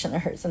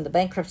practitioners and the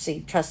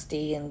bankruptcy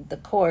trustee and the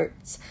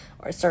courts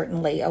are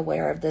certainly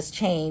aware of this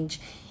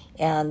change.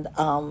 And,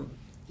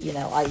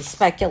 I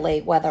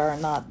speculate whether or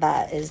not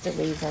that is the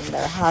reason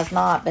there has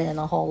not been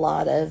a whole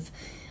lot of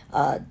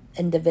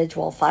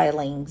individual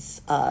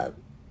filings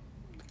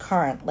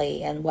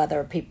currently, and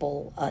whether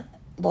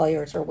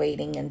lawyers are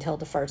waiting until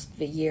the first of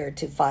the year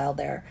to file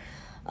their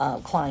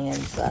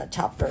clients'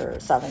 Chapter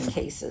 7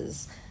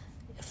 cases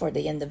for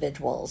the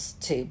individuals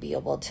to be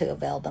able to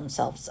avail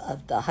themselves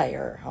of the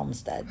higher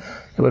homestead.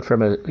 But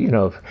from a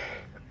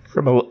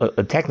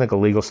technical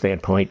legal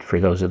standpoint, for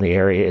those in the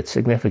area, it's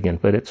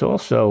significant, but it's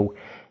also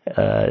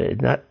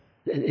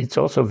It's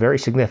also very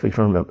significant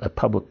from a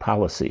public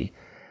policy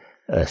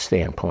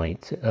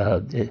standpoint,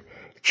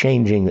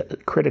 changing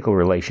critical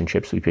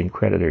relationships between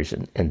creditors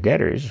and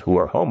debtors who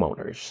are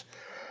homeowners.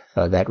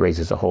 That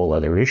raises a whole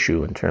other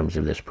issue in terms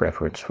of this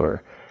preference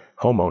for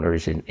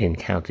homeowners in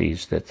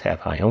counties that have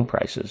high home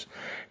prices.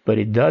 But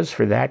it does,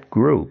 for that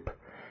group,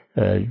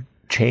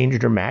 change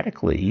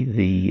dramatically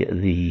the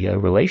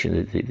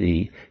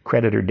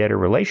creditor-debtor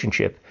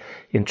relationship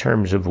in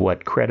terms of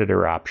what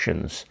creditor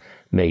options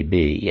may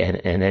be.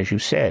 And as you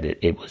said,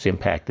 it was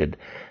impacted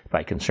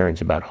by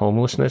concerns about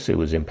homelessness. It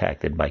was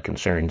impacted by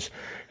concerns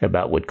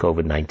about what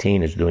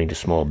COVID-19 is doing to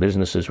small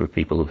businesses where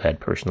people have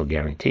had personal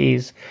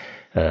guarantees.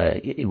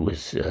 It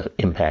was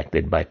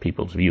impacted by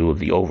people's view of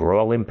the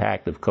overall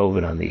impact of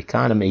COVID on the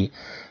economy.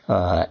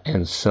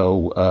 And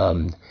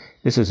so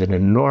this is an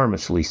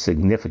enormously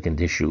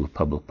significant issue of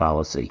public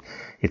policy.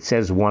 It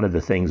says one of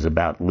the things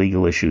about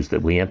legal issues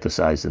that we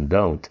emphasize and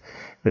don't,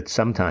 that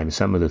sometimes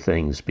some of the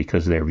things,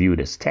 because they're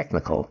viewed as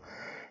technical,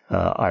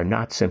 are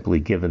not simply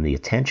given the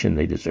attention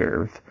they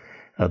deserve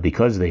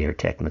because they are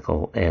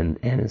technical, and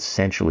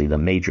essentially the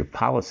major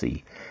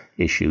policy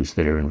issues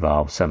that are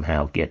involved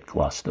somehow get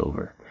glossed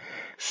over.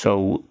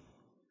 So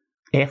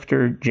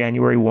after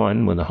January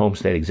 1, when the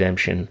homestead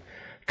exemption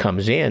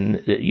comes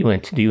in, do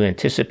you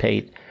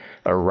anticipate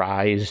a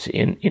rise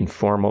in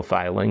formal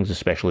filings,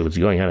 especially what's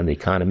going on in the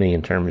economy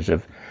in terms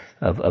of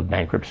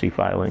bankruptcy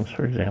filings,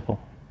 for example?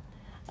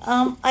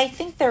 I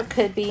think there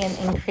could be an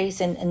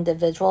increase in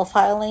individual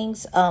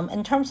filings.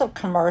 In terms of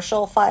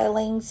commercial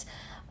filings,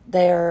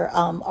 they're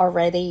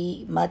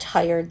already much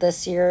higher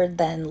this year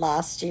than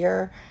last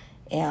year,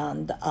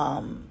 and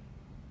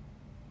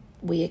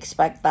we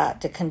expect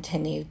that to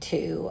continue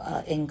to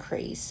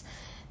increase.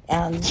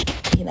 And,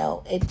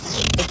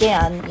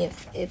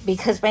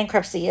 because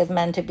bankruptcy is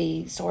meant to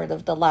be sort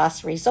of the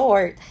last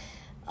resort,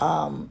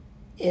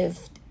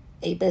 if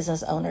a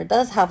business owner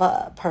does have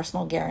a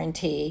personal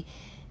guarantee,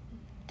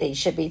 they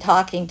should be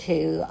talking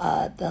to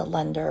the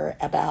lender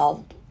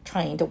about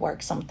trying to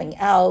work something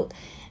out.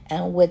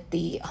 And with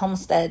the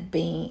homestead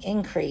being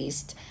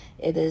increased,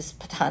 it is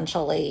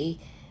potentially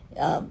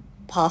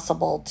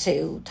possible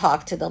to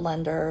talk to the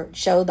lender,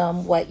 show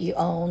them what you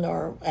own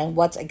and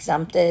what's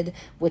exempted,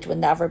 which would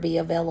never be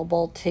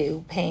available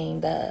to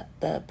paying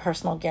the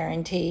personal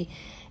guarantee,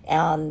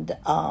 and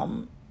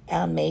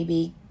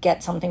maybe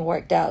get something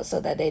worked out so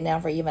that they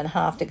never even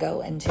have to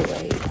go into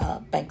a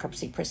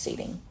bankruptcy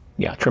proceeding.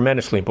 Yeah,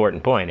 tremendously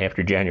important point.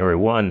 After January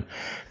 1,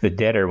 the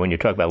debtor, when you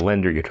talk about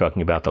lender, you're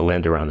talking about the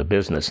lender on the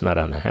business, not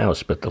on the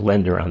house, but the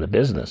lender on the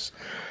business.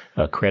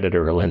 A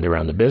creditor or lender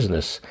on the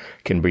business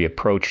can be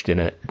approached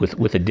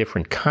with a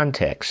different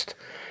context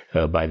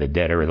by the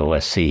debtor or the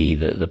lessee,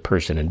 the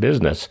person in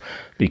business,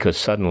 because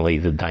suddenly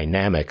the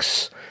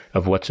dynamics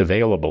of what's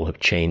available have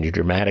changed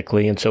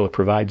dramatically, and so it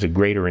provides a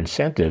greater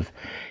incentive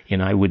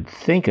in, I would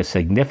think, a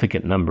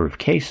significant number of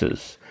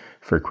cases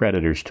for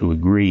creditors to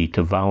agree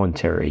to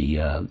voluntary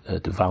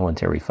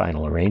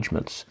final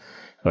arrangements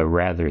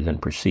rather than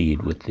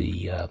proceed with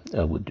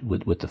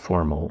the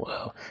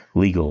formal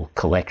legal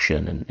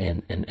collection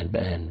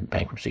and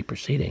bankruptcy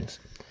proceedings.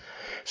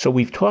 So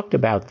we've talked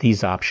about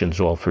these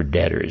options all for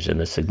debtors and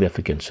the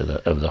significance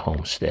of the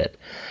homestead.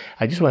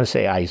 I just want to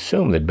say I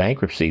assume that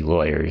bankruptcy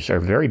lawyers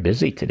are very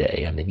busy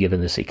today. I mean,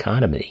 given this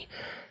economy,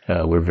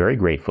 we're very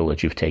grateful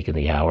that you've taken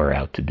the hour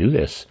out to do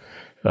this.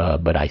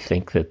 But I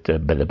think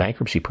that by the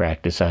bankruptcy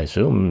practice, I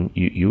assume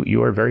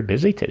you are very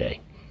busy today.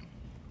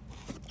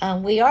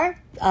 We are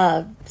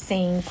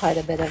seeing quite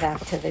a bit of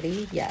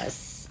activity,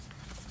 yes.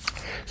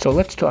 So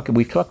let's talk.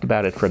 We've talked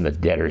about it from the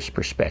debtor's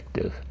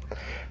perspective.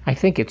 I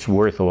think it's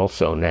worth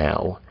also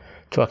now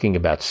talking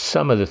about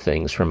some of the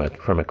things from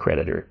a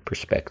creditor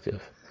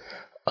perspective.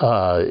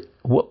 So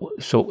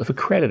if a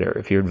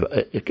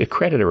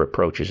creditor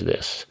approaches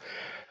this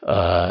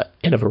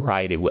in a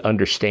variety,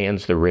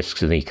 understands the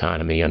risks in the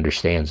economy,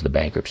 understands the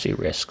bankruptcy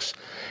risks,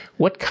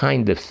 what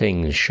kind of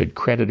things should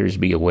creditors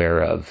be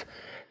aware of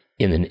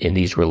in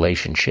these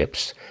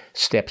relationships,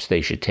 steps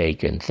they should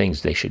take and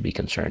things they should be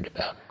concerned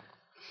about?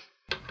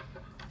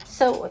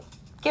 So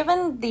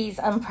given these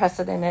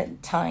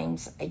unprecedented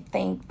times, I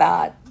think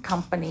that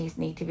companies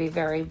need to be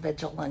very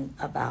vigilant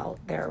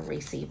about their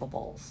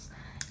receivables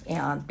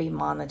and be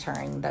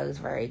monitoring those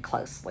very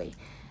closely.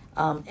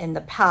 In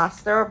the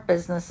past, there are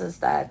businesses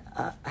that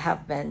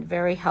have been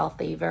very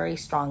healthy, very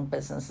strong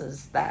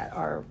businesses that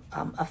are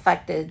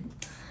affected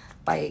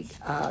by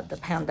the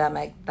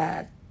pandemic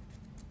that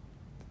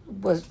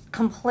was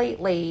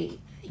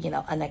completely,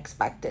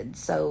 unexpected.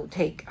 So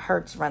take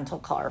Hertz Rental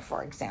Car,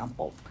 for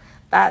example.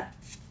 That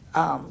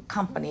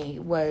company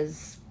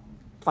was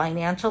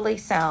financially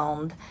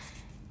sound,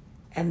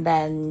 and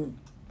then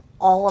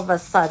all of a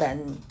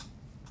sudden,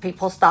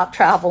 people stopped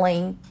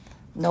traveling.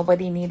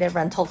 Nobody needed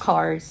rental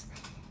cars,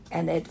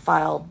 and it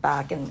filed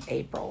back in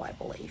April, I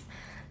believe.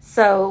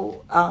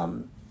 So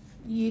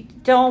you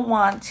don't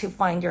want to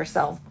find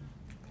yourself,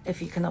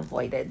 if you can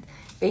avoid it,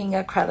 being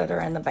a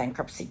creditor in the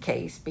bankruptcy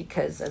case,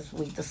 because as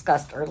we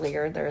discussed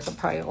earlier, there's a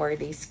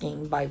priority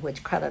scheme by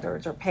which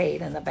creditors are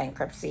paid in the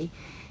bankruptcy.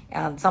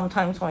 And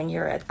sometimes when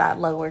you're at that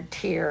lower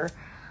tier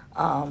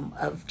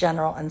of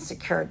general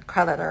unsecured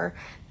creditor,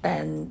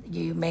 then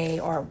you may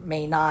or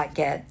may not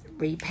get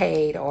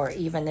repaid, or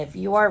even if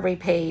you are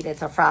repaid,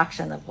 it's a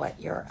fraction of what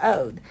you're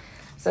owed.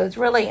 So it's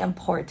really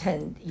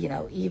important,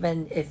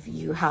 even if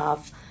you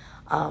have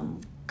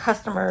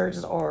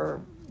customers or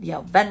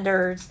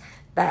vendors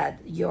that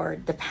you're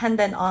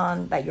dependent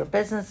on, that your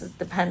business is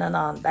dependent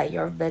on, that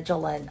you're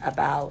vigilant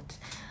about,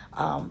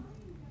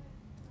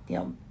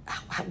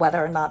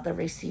 whether or not the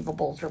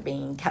receivables are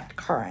being kept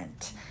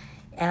current.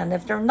 And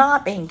if they're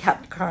not being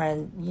kept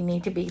current, you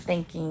need to be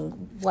thinking,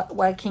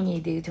 what can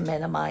you do to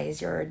minimize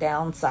your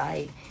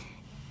downside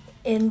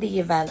in the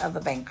event of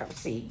a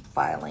bankruptcy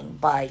filing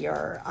by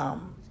your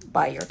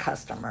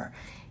customer.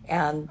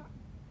 And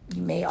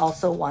you may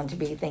also want to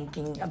be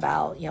thinking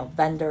about,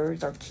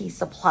 vendors or key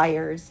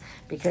suppliers,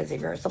 because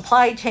if your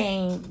supply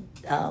chain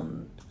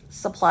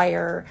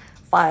supplier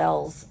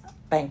files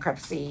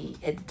bankruptcy,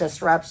 it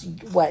disrupts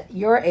what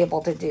you're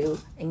able to do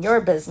in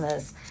your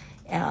business,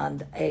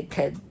 and it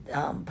could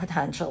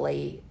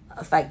potentially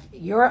affect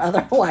your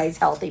otherwise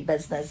healthy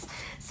business.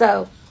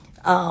 So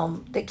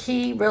the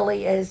key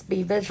really is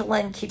be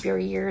vigilant, keep your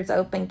ears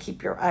open,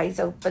 keep your eyes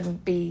open,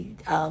 be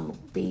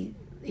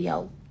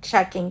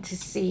checking to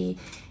see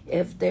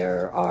if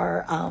there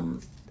are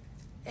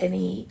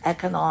any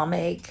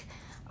economic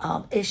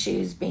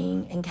issues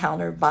being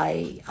encountered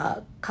by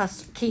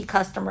key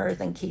customers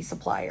and key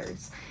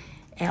suppliers,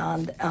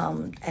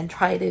 and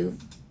try to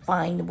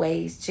find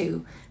ways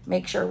to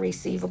make sure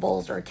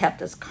receivables are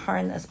kept as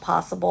current as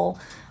possible,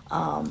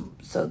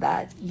 so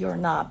that you're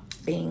not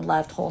being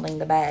left holding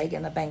the bag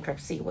in a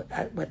bankruptcy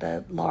with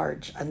a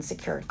large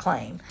unsecured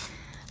claim.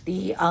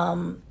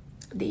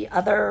 The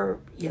other,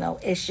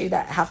 issue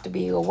that have to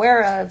be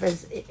aware of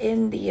is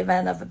in the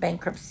event of a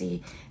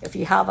bankruptcy, if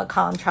you have a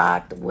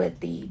contract with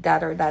the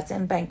debtor that's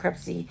in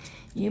bankruptcy,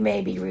 you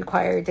may be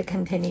required to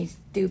continue to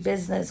do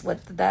business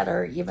with the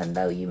debtor even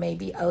though you may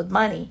be owed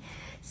money.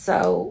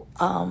 So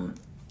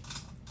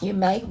you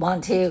might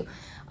want to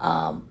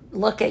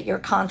look at your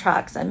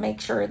contracts and make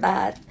sure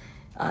that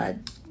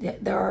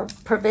there are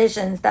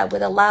provisions that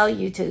would allow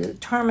you to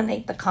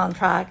terminate the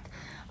contract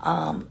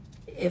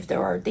if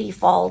there are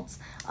defaults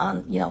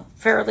on,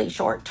 fairly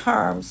short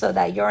term, so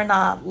that you're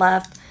not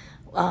left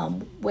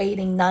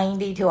waiting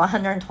 90 to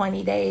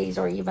 120 days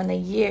or even a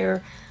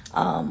year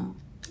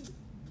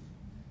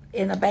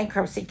in a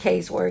bankruptcy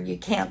case where you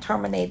can't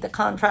terminate the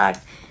contract,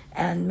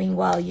 and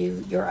meanwhile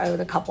you're owed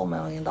a couple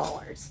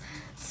 $1,000,000.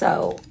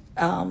 So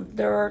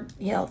there are,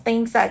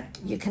 things that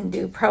you can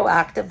do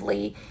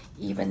proactively,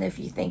 even if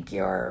you think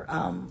your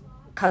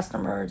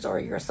customers or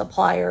your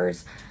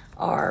suppliers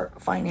are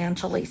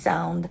financially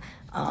sound.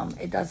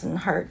 It doesn't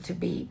hurt to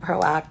be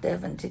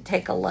proactive and to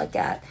take a look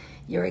at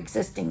your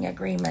existing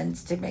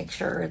agreements to make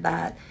sure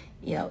that,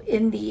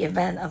 in the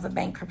event of a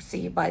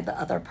bankruptcy by the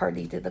other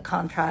party to the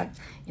contract,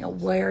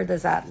 where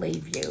does that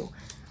leave you?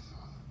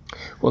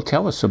 Well,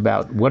 tell us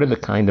about what are the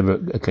kind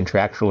of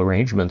contractual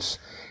arrangements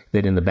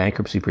that in the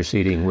bankruptcy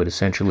proceeding would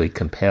essentially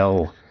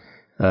compel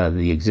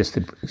the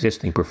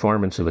existing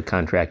performance of the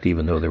contract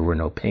even though there were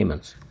no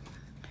payments.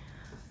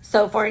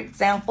 So, for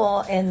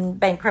example, in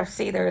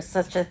bankruptcy, there's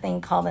such a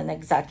thing called an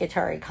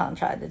executory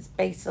contract. It's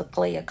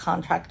basically a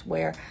contract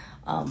where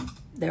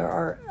there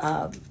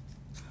are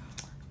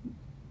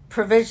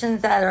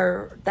provisions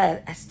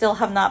that still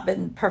have not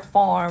been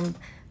performed,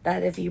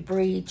 that if you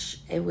breach,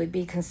 it would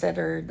be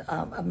considered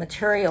a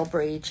material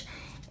breach.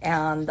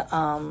 And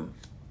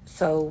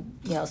so,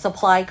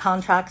 supply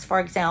contracts, for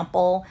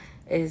example,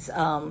 is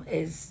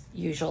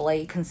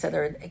usually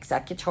considered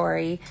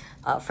executory.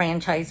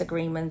 Franchise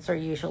agreements are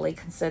usually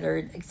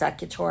considered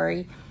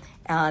executory.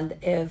 And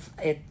if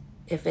it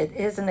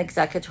is an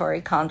executory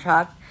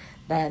contract,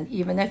 then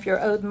even if you're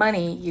owed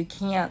money, you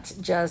can't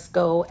just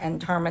go and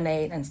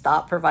terminate and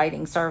stop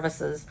providing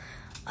services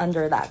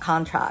under that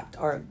contract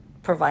or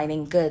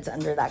providing goods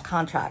under that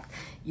contract.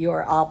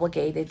 You're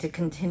obligated to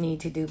continue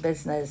to do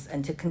business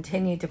and to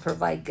continue to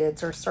provide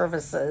goods or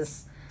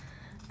services.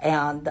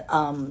 And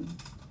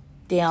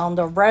down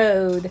the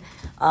road,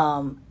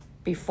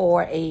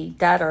 before a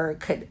debtor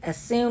could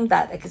assume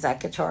that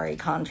executory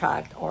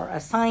contract or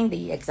assign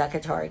the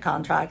executory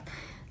contract,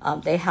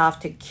 they have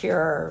to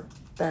cure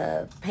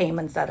the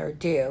payments that are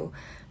due.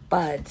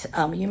 But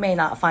you may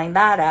not find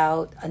that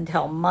out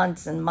until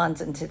months and months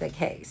into the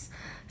case.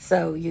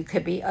 So you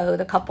could be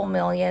owed a couple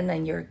million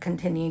and you're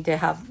continuing to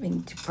have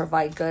to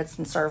provide goods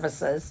and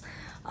services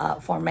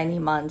for many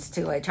months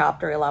to a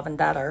Chapter 11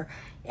 debtor.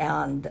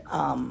 And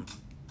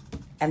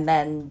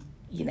then,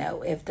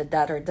 if the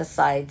debtor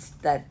decides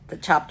that the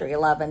Chapter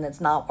 11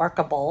 is not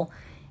workable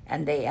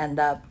and they end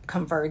up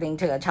converting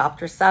to a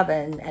Chapter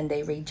 7 and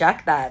they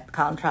reject that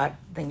contract,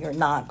 then you're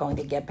not going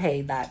to get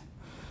paid that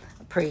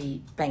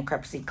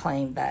pre-bankruptcy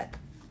claim that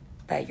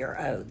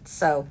you're owed.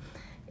 So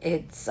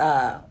it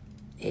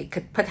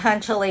could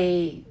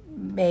potentially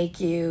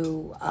make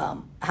you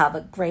have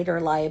a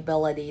greater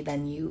liability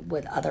than you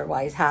would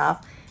otherwise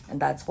have, and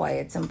that's why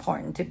it's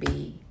important to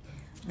be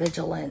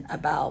vigilant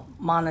about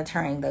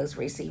monitoring those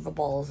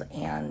receivables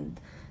and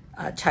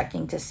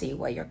checking to see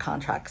what your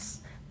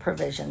contract's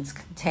provisions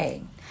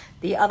contain.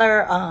 The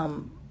other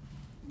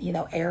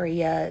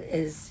area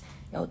is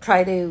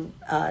try to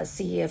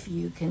see if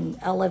you can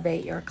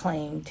elevate your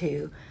claim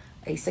to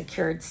a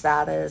secured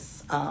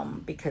status,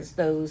 because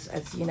those,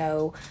 as you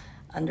know,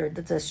 under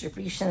the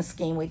distribution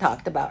scheme we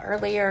talked about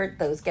earlier,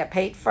 those get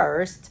paid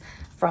first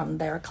from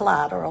their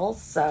collateral,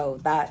 so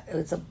that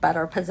is a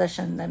better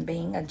position than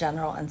being a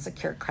general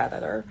unsecured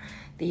creditor.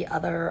 The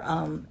other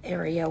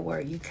area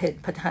where you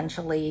could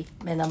potentially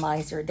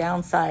minimize your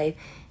downside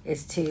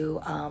is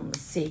to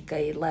seek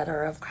a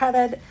letter of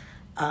credit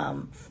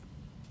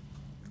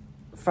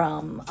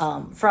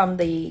from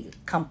the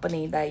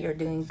company that you're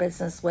doing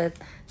business with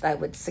that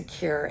would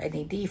secure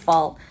any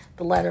default.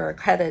 The letter of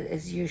credit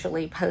is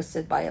usually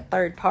posted by a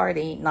third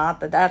party,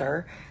 not the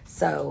debtor.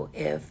 So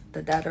if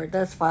the debtor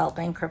does file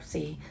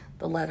bankruptcy,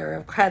 the letter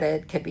of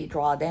credit could be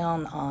drawn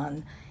down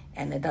on,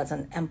 and it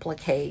doesn't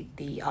implicate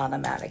the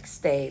automatic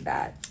stay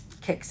that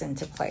kicks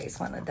into place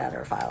when the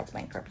debtor files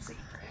bankruptcy.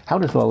 How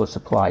does all this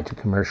apply to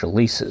commercial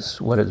leases?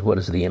 What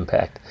is the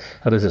impact?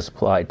 How does this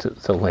apply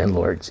to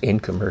landlords in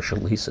commercial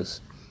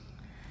leases?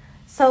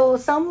 So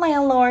some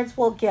landlords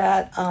will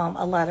get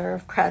a letter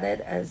of credit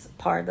as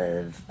part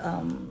of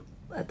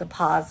a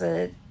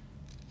deposit,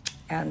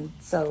 and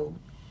so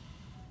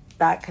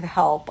that could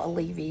help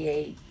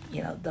alleviate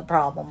the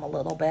problem a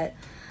little bit.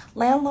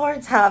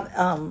 Landlords have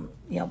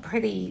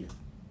pretty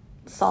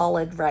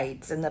solid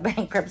rights in the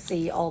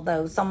bankruptcy,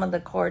 although some of the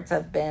courts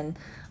have been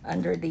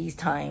under these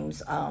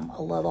times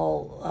a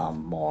little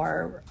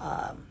more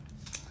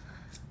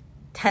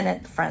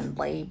tenant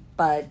friendly,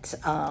 but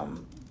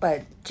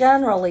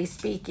generally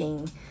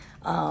speaking,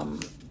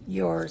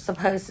 you're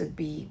supposed to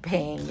be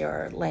paying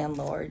your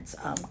landlord's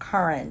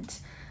current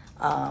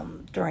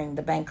during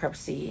the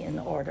bankruptcy in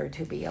order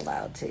to be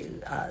allowed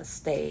to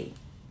stay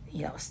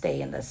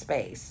in the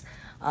space.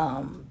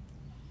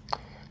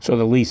 So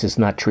the lease is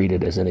not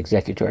treated as an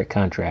executory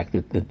contract.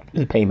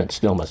 The payment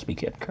still must be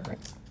kept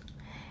current.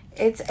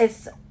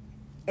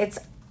 It's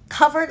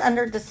covered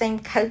under the same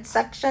code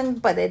section,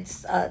 but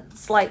it's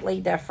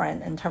slightly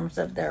different in terms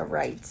of their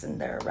rights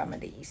and their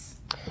remedies.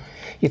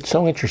 It's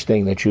so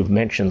interesting that you've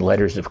mentioned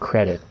letters of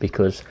credit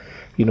because,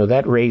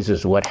 that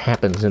raises what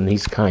happens in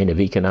these kind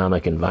of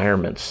economic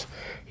environments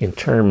in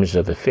terms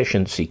of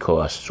efficiency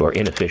costs or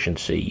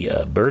inefficiency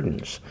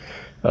burdens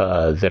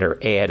that are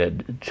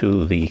added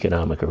to the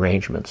economic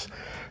arrangements.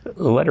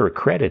 The letter of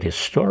credit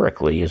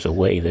historically is a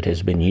way that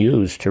has been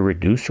used to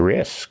reduce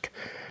risk,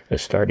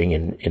 starting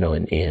in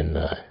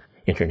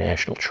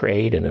international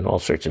trade and in all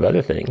sorts of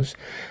other things.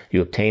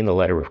 You obtain the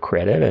letter of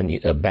credit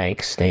and a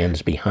bank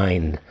stands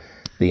behind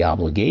the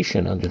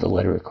obligation under the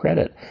letter of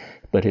credit.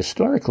 But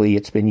historically,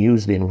 it's been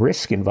used in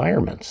risk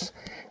environments.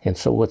 And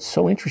so what's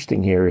so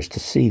interesting here is to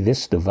see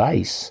this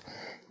device,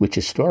 which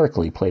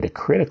historically played a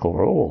critical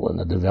role in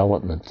the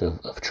development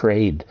of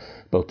trade,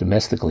 both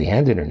domestically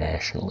and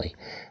internationally,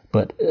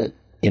 but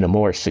in a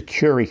more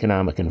secure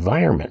economic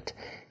environment,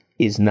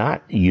 is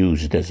not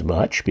used as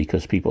much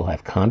because people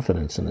have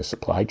confidence in the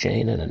supply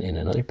chain and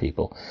in other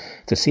people.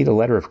 To see the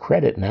letter of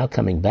credit now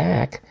coming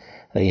back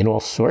in all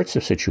sorts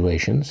of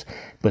situations,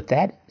 but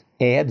that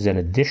adds an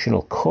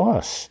additional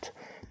cost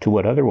to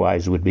what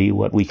otherwise would be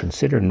what we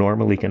consider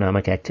normal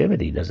economic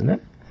activity, doesn't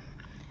it?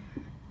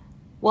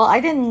 Well, I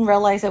didn't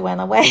realize it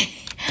went away.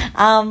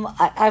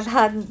 I've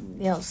had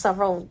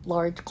several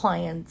large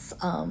clients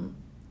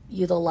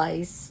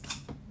utilize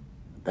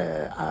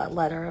the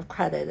letter of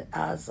credit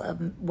as a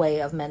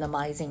way of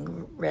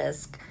minimizing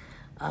risk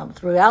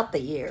throughout the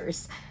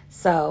years.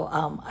 So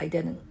I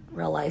didn't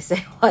realize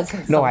it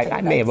wasn't. No,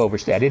 I may have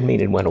overstated. I didn't mean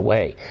it went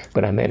away,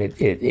 but I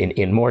meant it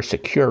in more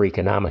secure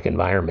economic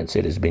environments,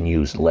 it has been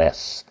used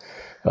less.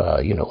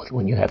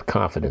 When you have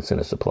confidence in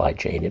a supply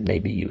chain, it may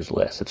be used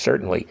less. It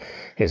certainly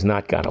has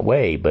not gone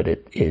away, but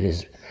it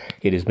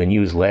has been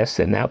used less,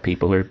 and now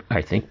people are,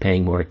 I think,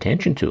 paying more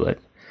attention to it.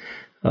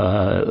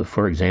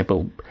 For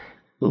example,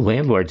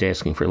 landlords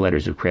asking for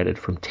letters of credit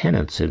from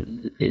tenants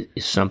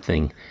is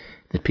something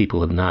that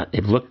people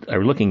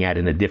are looking at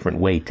in a different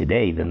way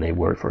today than they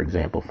were, for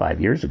example,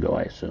 5 years ago,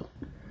 I assume.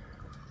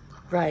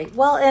 Right.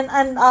 Well,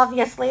 and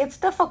obviously it's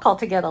difficult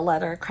to get a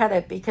letter of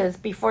credit because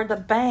before the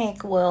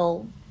bank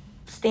will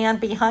stand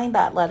behind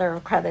that letter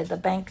of credit, the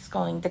bank's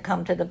going to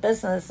come to the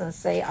business and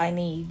say, I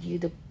need you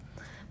to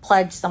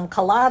pledge some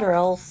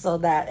collateral so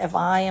that if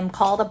I am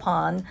called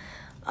upon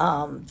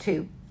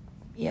to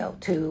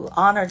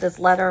honor this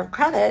letter of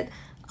credit,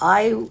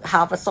 I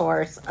have a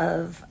source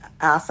of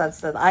assets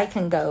that I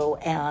can go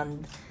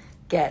and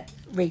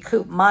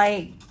recoup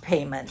my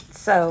payment.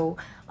 So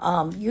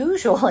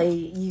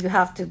usually you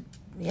have to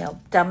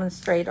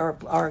demonstrate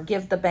or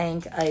give the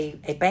bank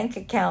a bank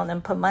account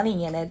and put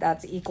money in it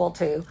that's equal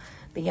to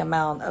the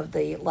amount of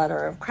the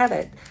letter of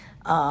credit.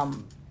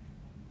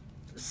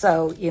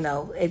 So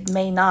it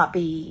may not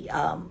be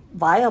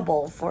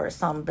viable for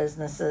some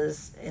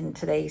businesses in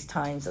today's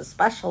times,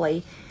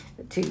 especially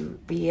to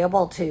be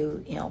able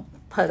to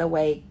put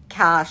away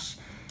cash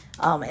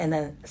in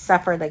a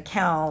separate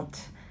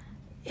account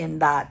in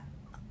that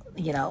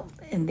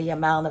in the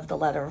amount of the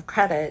letter of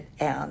credit,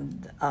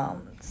 and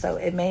so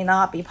it may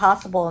not be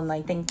possible. And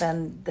I think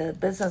then the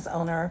business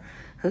owner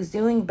who's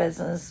doing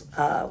business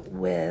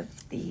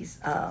with these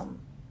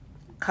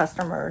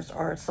customers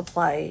or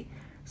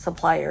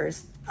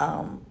suppliers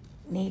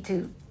need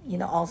to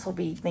also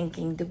be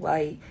thinking, do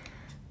I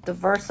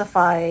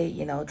diversify,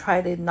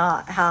 try to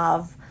not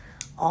have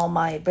all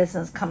my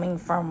business coming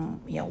from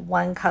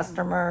one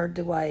customer?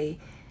 Do I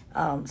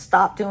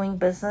stop doing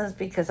business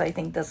because I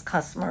think this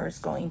customer is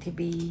going to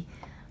be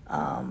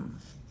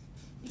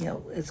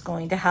is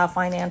going to have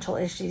financial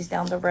issues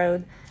down the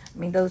road? I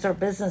mean, those are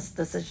business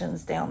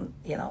decisions down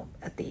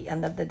at the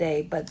end of the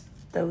day, but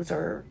those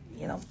are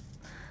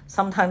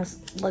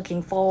sometimes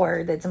looking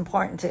forward, it's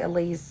important to at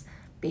least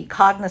be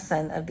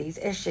cognizant of these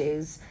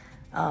issues,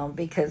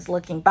 because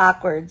looking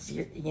backwards,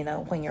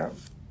 when you're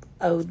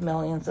owed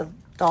millions of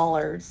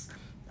dollars,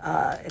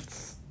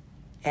 it's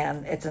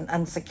an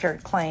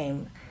unsecured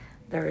claim,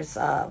 there's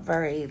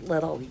very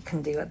little you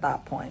can do at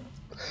that point.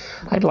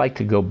 I'd like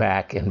to go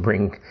back and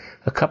bring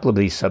a couple of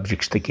these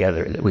subjects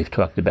together that we've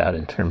talked about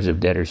in terms of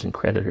debtors and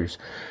creditors.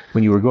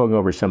 When you were going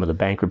over some of the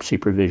bankruptcy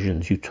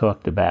provisions, you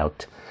talked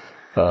about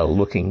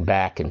looking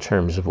back in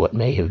terms of what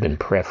may have been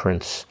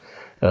preference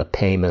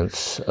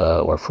payments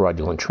or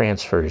fraudulent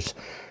transfers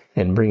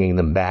and bringing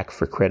them back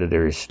for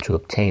creditors to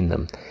obtain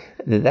them.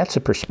 That's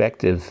a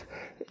perspective,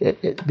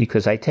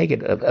 because I take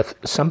it,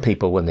 some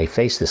people, when they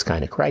face this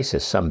kind of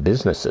crisis, some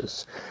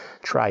businesses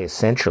try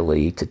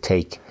essentially to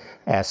take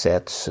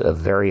assets of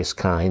various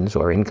kinds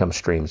or income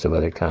streams of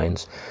other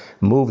kinds,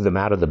 move them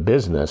out of the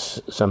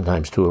business,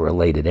 sometimes to a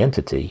related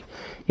entity,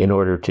 in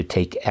order to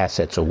take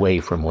assets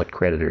away from what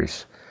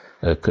creditors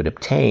could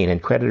obtain,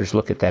 and creditors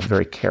look at that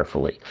very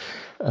carefully.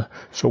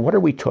 So what are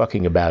we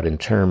talking about in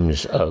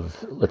terms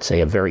of, let's say,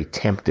 a very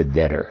tempted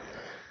debtor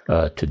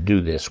to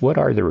do this? What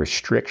are the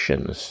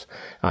restrictions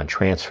on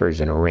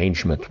transfers and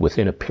arrangements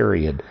within a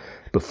period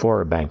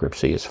before a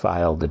bankruptcy is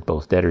filed that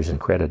both debtors and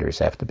creditors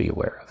have to be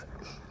aware of?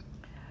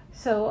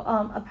 So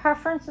a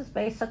preference is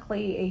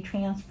basically a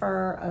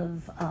transfer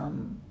of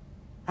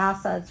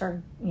assets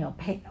or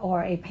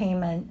or a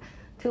payment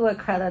to a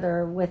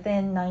creditor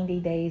within 90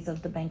 days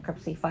of the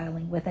bankruptcy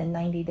filing, within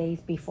 90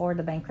 days before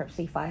the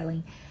bankruptcy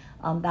filing.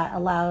 That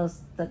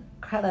allows the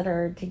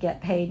creditor to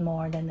get paid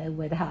more than it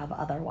would have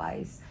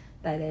otherwise,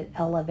 that it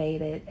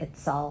elevated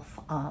itself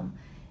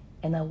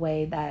in a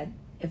way that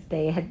if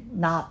they had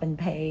not been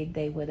paid,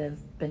 they would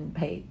have been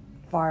paid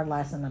far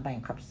less in the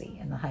bankruptcy,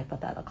 in the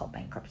hypothetical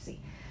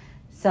bankruptcy.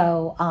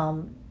 So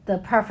the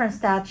preference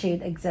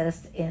statute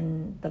exists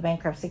in the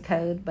bankruptcy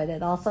code, but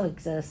it also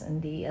exists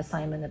in the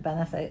assignment of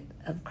benefit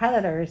of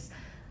creditors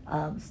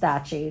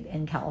statute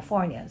in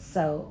California.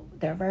 So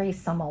they're very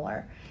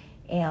similar.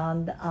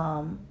 And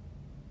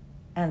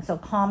so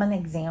common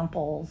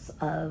examples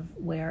of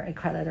where a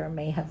creditor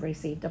may have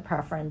received a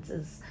preference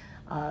is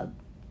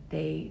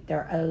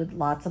they're owed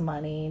lots of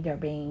money. They're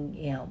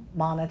being,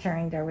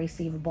 monitoring their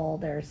receivable.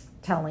 They're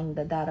telling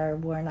the debtor,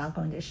 we're not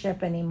going to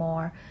ship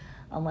anymore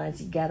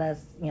unless you get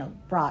us,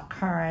 brought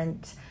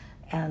current.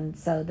 And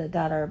so the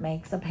debtor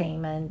makes a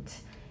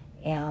payment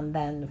and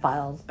then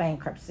files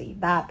bankruptcy.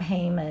 That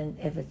payment,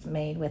 if it's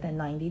made within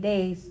 90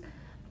 days,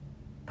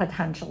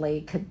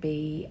 potentially could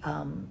be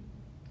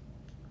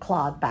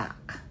clawed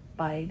back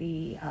by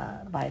the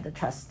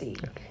trustee.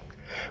 Okay.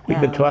 We've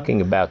been talking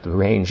about the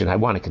range, and I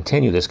want to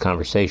continue this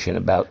conversation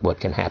about what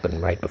can happen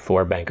right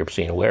before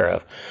bankruptcy and aware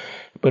of.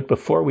 But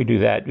before we do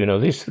that,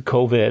 this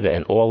COVID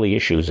and all the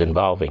issues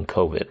involving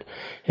COVID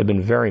have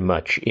been very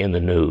much in the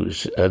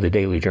news. The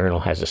Daily Journal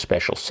has a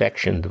special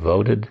section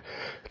devoted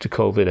to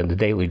COVID, and the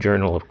Daily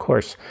Journal, of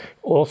course,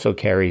 also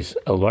carries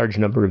a large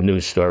number of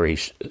news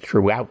stories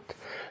throughout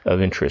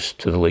of interest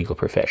to the legal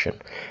profession.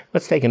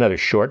 Let's take another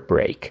short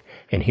break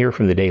and hear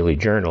from the Daily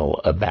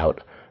Journal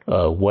about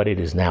what it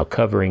is now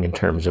covering in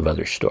terms of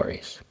other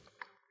stories.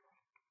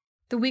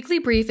 The weekly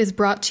brief is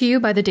brought to you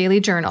by the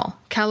Daily Journal,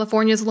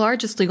 California's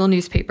largest legal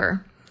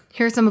newspaper.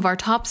 Here are some of our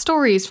top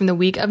stories from the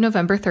week of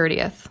November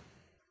 30th.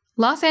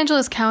 Los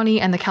Angeles County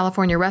and the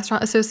California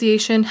Restaurant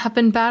Association have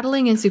been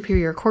battling in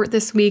Superior Court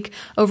this week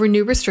over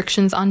new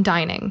restrictions on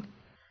dining.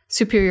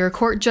 Superior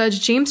Court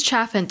Judge James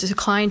Chaffin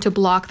declined to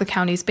block the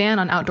county's ban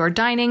on outdoor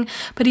dining,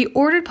 but he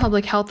ordered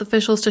public health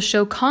officials to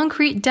show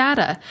concrete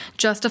data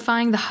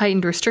justifying the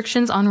heightened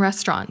restrictions on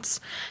restaurants.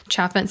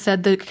 Chaffin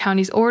said the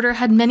county's order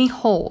had many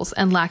holes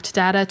and lacked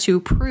data to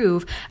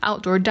prove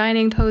outdoor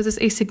dining poses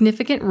a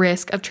significant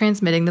risk of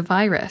transmitting the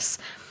virus.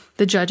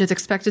 The judge is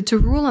expected to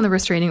rule on the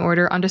restraining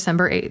order on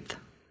December 8th.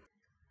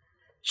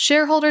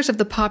 Shareholders of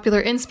the popular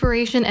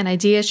inspiration and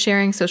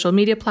idea-sharing social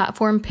media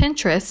platform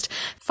Pinterest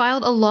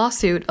filed a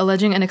lawsuit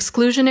alleging an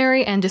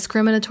exclusionary and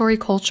discriminatory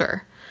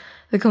culture.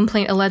 The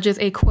complaint alleges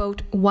a,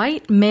 quote,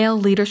 white male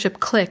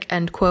leadership clique,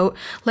 end quote,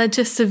 led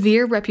to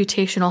severe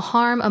reputational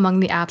harm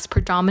among the app's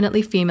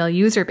predominantly female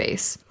user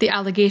base. The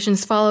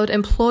allegations followed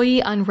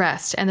employee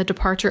unrest and the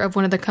departure of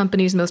one of the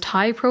company's most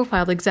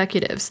high-profile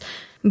executives,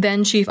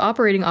 then Chief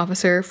Operating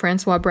Officer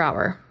Francois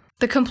Brouwer.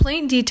 The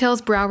complaint details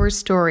Brouwer's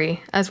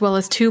story, as well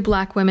as two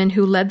black women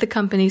who led the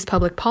company's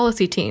public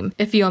policy team,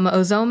 Ifioma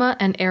Ozoma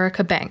and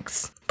Erica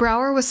Banks.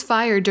 Brouwer was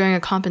fired during a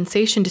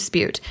compensation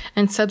dispute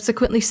and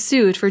subsequently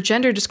sued for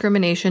gender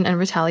discrimination and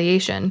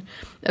retaliation.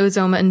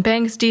 Ozoma and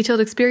Banks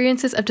detailed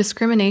experiences of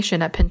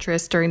discrimination at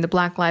Pinterest during the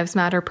Black Lives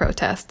Matter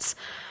protests.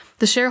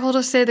 The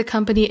shareholders say the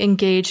company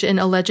engaged in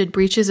alleged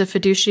breaches of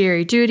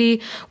fiduciary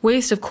duty,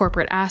 waste of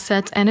corporate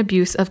assets, and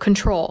abuse of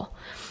control.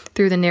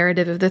 Through the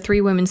narrative of the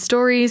three women's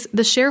stories,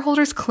 the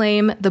shareholders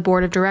claim the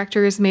board of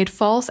directors made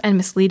false and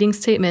misleading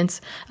statements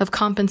of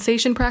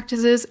compensation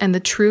practices and the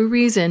true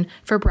reason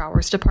for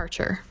Brouwer's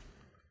departure.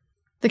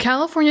 The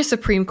California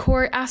Supreme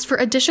Court asked for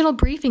additional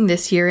briefing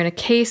this year in a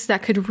case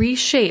that could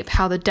reshape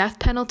how the death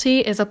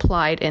penalty is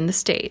applied in the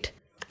state.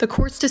 The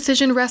court's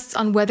decision rests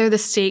on whether the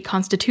state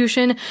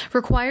constitution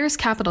requires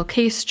capital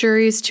case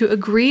juries to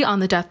agree on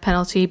the death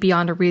penalty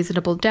beyond a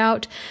reasonable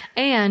doubt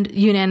and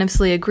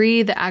unanimously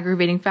agree the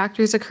aggravating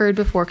factors occurred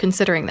before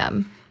considering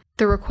them.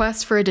 The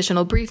request for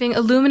additional briefing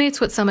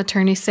illuminates what some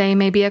attorneys say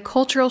may be a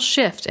cultural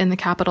shift in the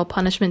capital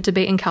punishment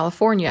debate in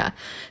California,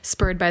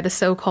 spurred by the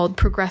so-called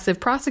progressive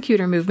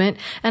prosecutor movement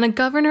and a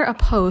governor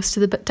opposed to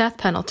the death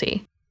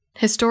penalty.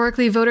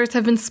 Historically, voters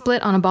have been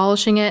split on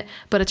abolishing it,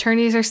 but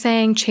attorneys are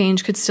saying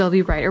change could still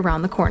be right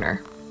around the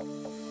corner.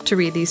 To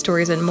read these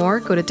stories and more,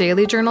 go to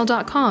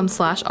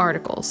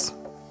dailyjournal.com/articles.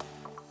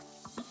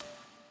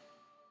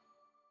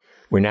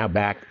 We're now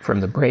back from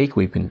the break.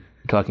 We've been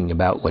talking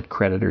about what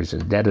creditors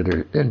and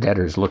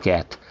debtors look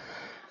at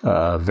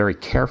very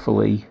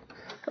carefully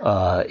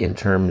in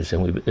terms,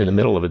 and we're in the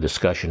middle of a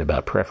discussion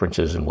about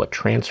preferences and what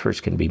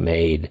transfers can be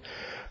made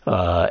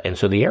And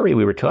so the area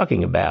we were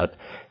talking about,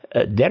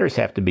 debtors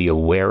have to be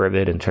aware of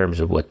it in terms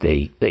of what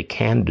they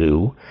can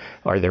do.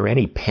 Are there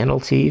any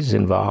penalties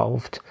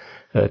involved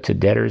to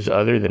debtors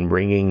other than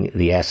bringing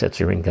the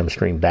assets or income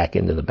stream back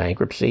into the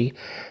bankruptcy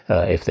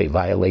if they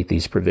violate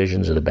these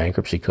provisions of the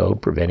bankruptcy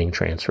code preventing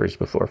transfers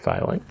before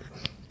filing?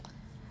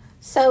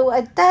 So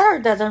a debtor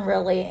doesn't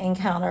really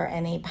encounter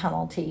any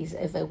penalties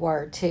if it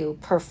were to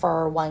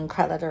prefer one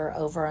creditor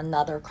over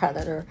another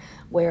creditor.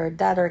 Where a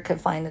debtor could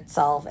find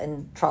itself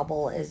in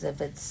trouble is if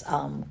it's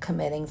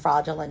committing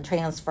fraudulent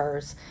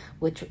transfers,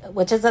 which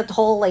is a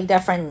totally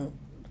different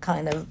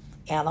kind of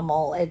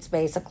animal. It's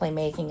basically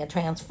making a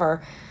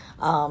transfer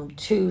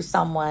to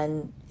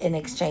someone in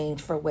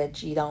exchange for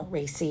which you don't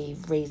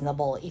receive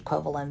reasonable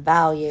equivalent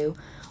value,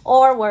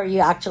 or where you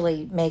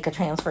actually make a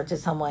transfer to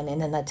someone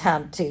in an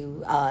attempt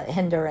to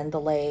hinder and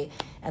delay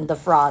and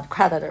defraud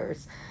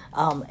creditors.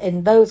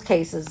 In those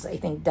cases, I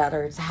think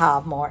debtors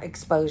have more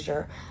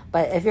exposure.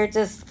 But if you're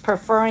just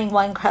preferring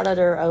one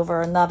creditor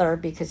over another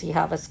because you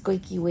have a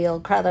squeaky wheel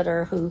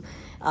creditor who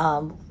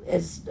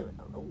is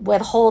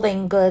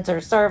withholding goods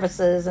or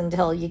services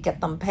until you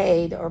get them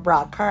paid or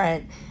brought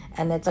current,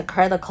 and it's a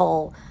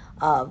critical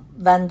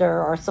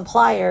vendor or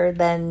supplier,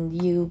 then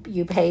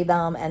you pay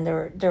them, and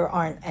there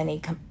aren't any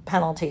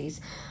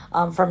penalties.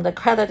 From the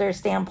creditor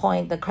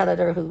standpoint, the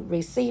creditor who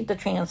received the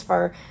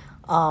transfer,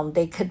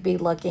 they could be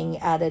looking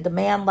at a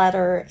demand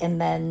letter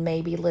and then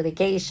maybe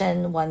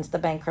litigation once the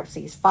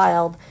bankruptcy is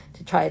filed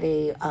to try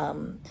to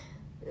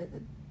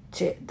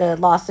the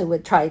lawsuit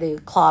would try to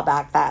claw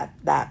back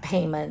that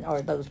payment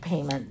or those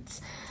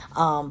payments.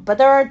 But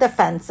there are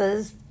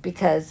defenses,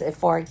 because if,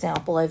 for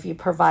example, if you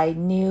provide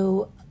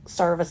new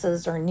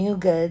services or new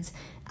goods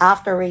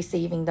after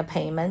receiving the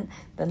payment,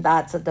 then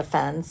that's a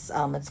defense.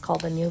 It's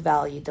called a new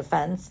value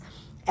defense.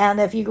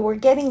 And if you were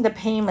getting the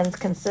payments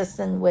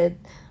consistent with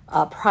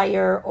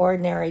prior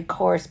ordinary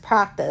course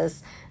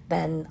practice,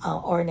 then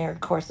ordinary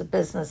course of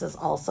business is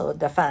also a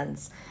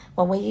defense.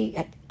 When we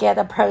get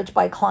approached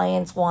by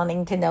clients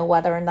wanting to know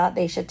whether or not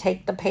they should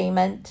take the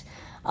payment,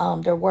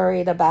 they're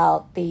worried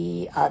about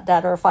the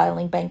debtor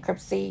filing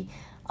bankruptcy,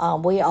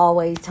 we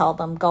always tell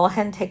them, go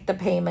ahead and take the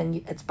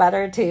payment. It's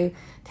better to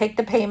take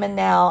the payment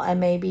now and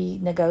maybe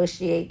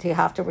negotiate to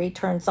have to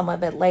return some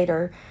of it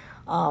later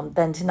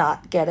than to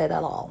not get it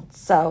at all.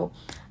 So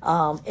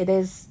it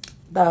is,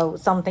 though,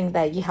 something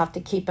that you have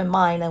to keep in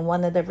mind. And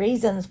one of the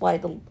reasons why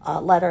the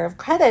letter of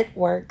credit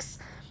works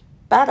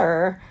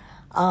better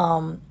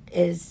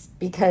is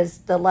because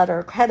the letter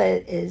of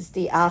credit is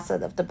the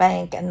asset of the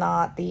bank and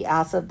not the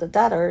asset of the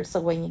debtor. So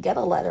when you get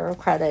a letter of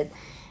credit,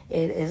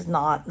 it is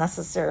not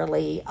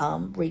necessarily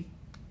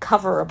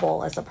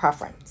recoverable as a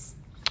preference.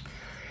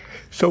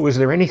 So is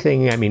there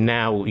anything,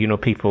 now,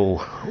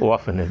 people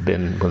often have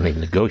been, when they've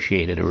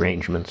negotiated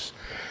arrangements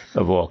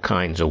of all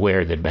kinds,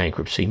 aware that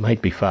bankruptcy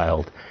might be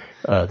filed.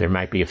 There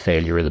might be a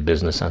failure of the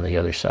business on the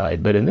other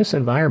side. But in this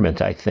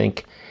environment, I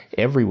think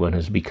everyone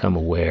has become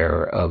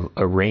aware of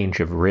a range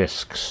of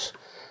risks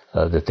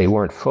that they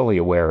weren't fully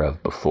aware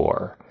of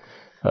before.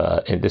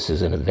 And this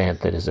is an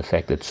event that has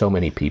affected so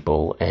many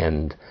people,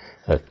 and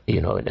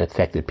it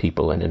affected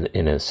people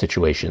in a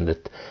situation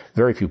that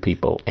very few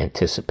people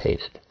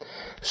anticipated.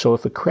 So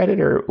if a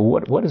creditor,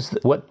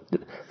 what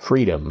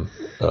freedom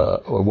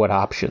or what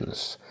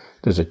options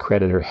does a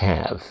creditor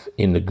have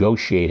in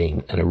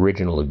negotiating an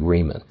original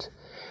agreement,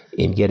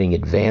 in getting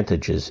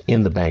advantages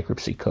in the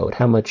bankruptcy code?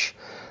 How much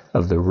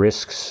of the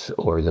risks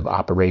or the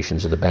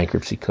operations of the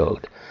bankruptcy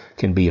code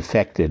can be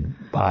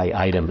affected by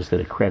items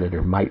that a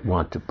creditor might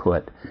want to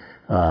put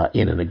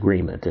in an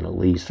agreement, in a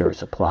lease or a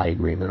supply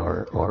agreement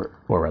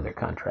or other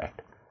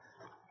contract?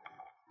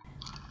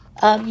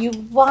 You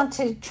want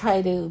to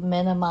try to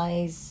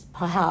minimize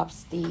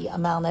perhaps the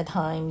amount of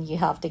time you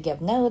have to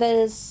give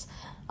notice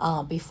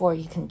before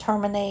you can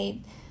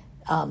terminate.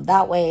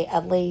 That way,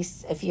 at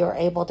least if you're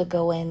able to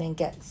go in and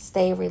get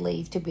stay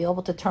relief to be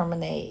able to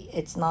terminate,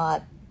 it's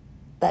not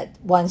that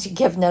once you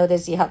give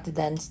notice, you have to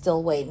then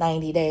still wait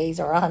 90 days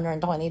or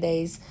 120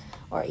 days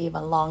or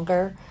even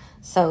longer.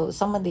 So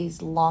some of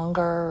these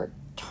longer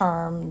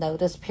term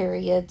notice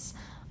periods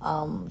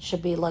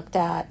should be looked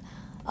at.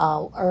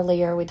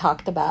 Earlier, we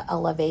talked about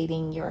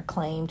elevating your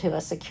claim to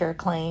a secure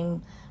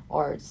claim,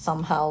 or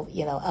somehow,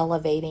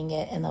 elevating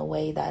it in a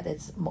way that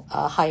is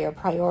a higher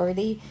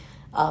priority,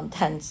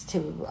 tends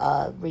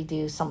to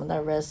reduce some of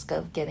the risk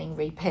of getting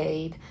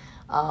repaid.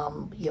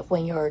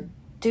 When you're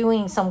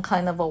doing some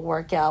kind of a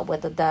workout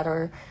with a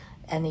debtor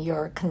and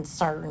you're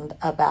concerned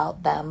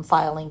about them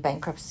filing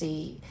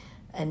bankruptcy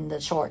in the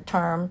short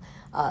term,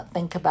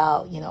 think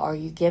about, are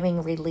you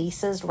giving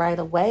releases right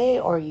away,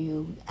 or are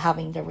you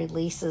having the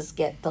releases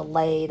get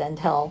delayed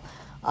until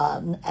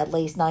at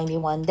least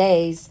 91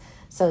 days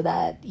so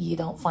that you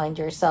don't find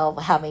yourself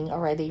having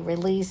already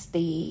released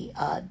the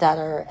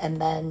debtor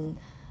and then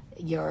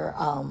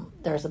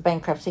there's a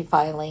bankruptcy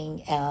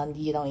filing and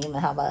you don't even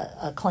have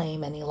a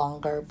claim any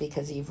longer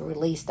because you've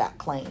released that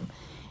claim.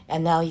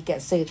 And now you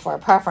get sued for a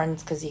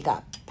preference because you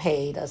got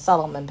paid a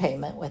settlement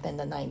payment within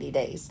the 90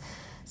 days.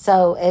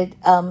 So it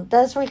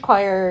does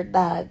require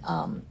that,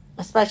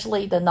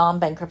 especially the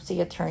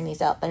non-bankruptcy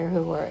attorneys out there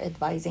who are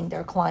advising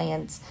their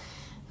clients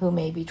who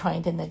may be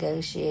trying to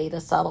negotiate a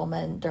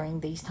settlement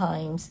during these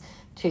times,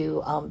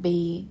 to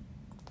be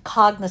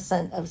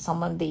cognizant of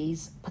some of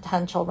these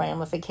potential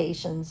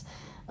ramifications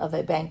of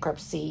a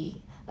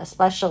bankruptcy,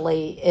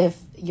 especially if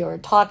you're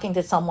talking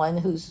to someone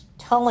who's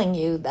telling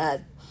you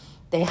that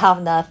they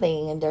have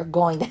nothing and they're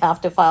going to have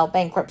to file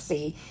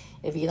bankruptcy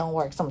if you don't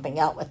work something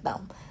out with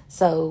them.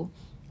 So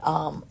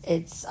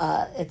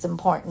it's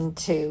important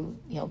to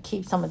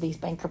keep some of these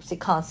bankruptcy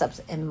concepts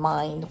in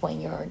mind when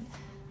you're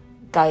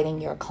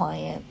guiding your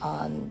client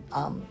on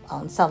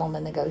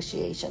settlement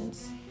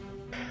negotiations.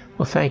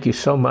 Well, thank you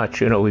so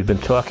much. We've been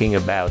talking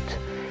about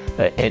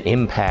an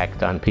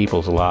impact on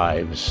people's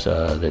lives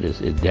that is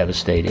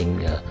devastating,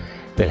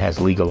 that has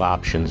legal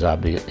options,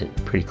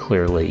 pretty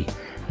clearly,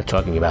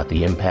 talking about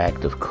the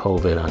impact of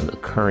COVID on the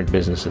current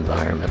business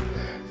environment,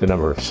 the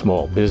number of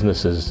small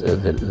businesses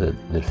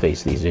that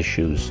face these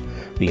issues,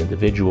 the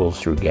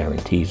individuals through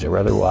guarantees or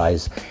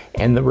otherwise,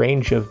 and the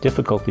range of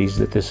difficulties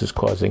that this is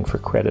causing for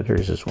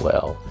creditors as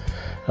well.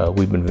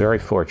 We've been very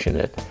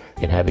fortunate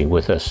in having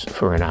with us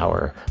for an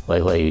hour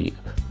Lele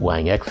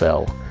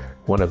Wang-Ekfel,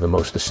 one of the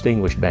most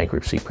distinguished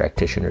bankruptcy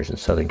practitioners in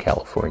Southern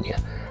California,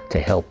 to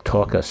help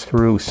talk us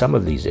through some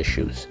of these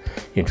issues,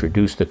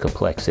 introduce the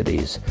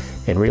complexities,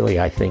 and really,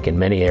 I think, in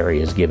many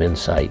areas give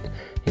insight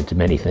into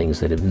many things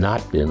that have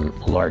not been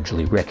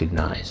largely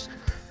recognized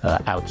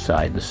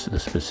outside the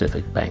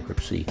specific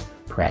bankruptcy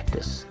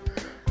practice.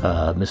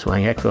 Ms.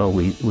 Wang-Ekfel,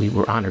 we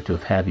were honored to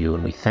have you,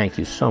 and we thank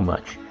you so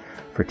much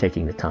for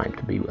taking the time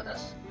to be with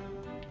us.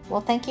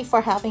 Well, thank you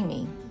for having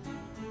me.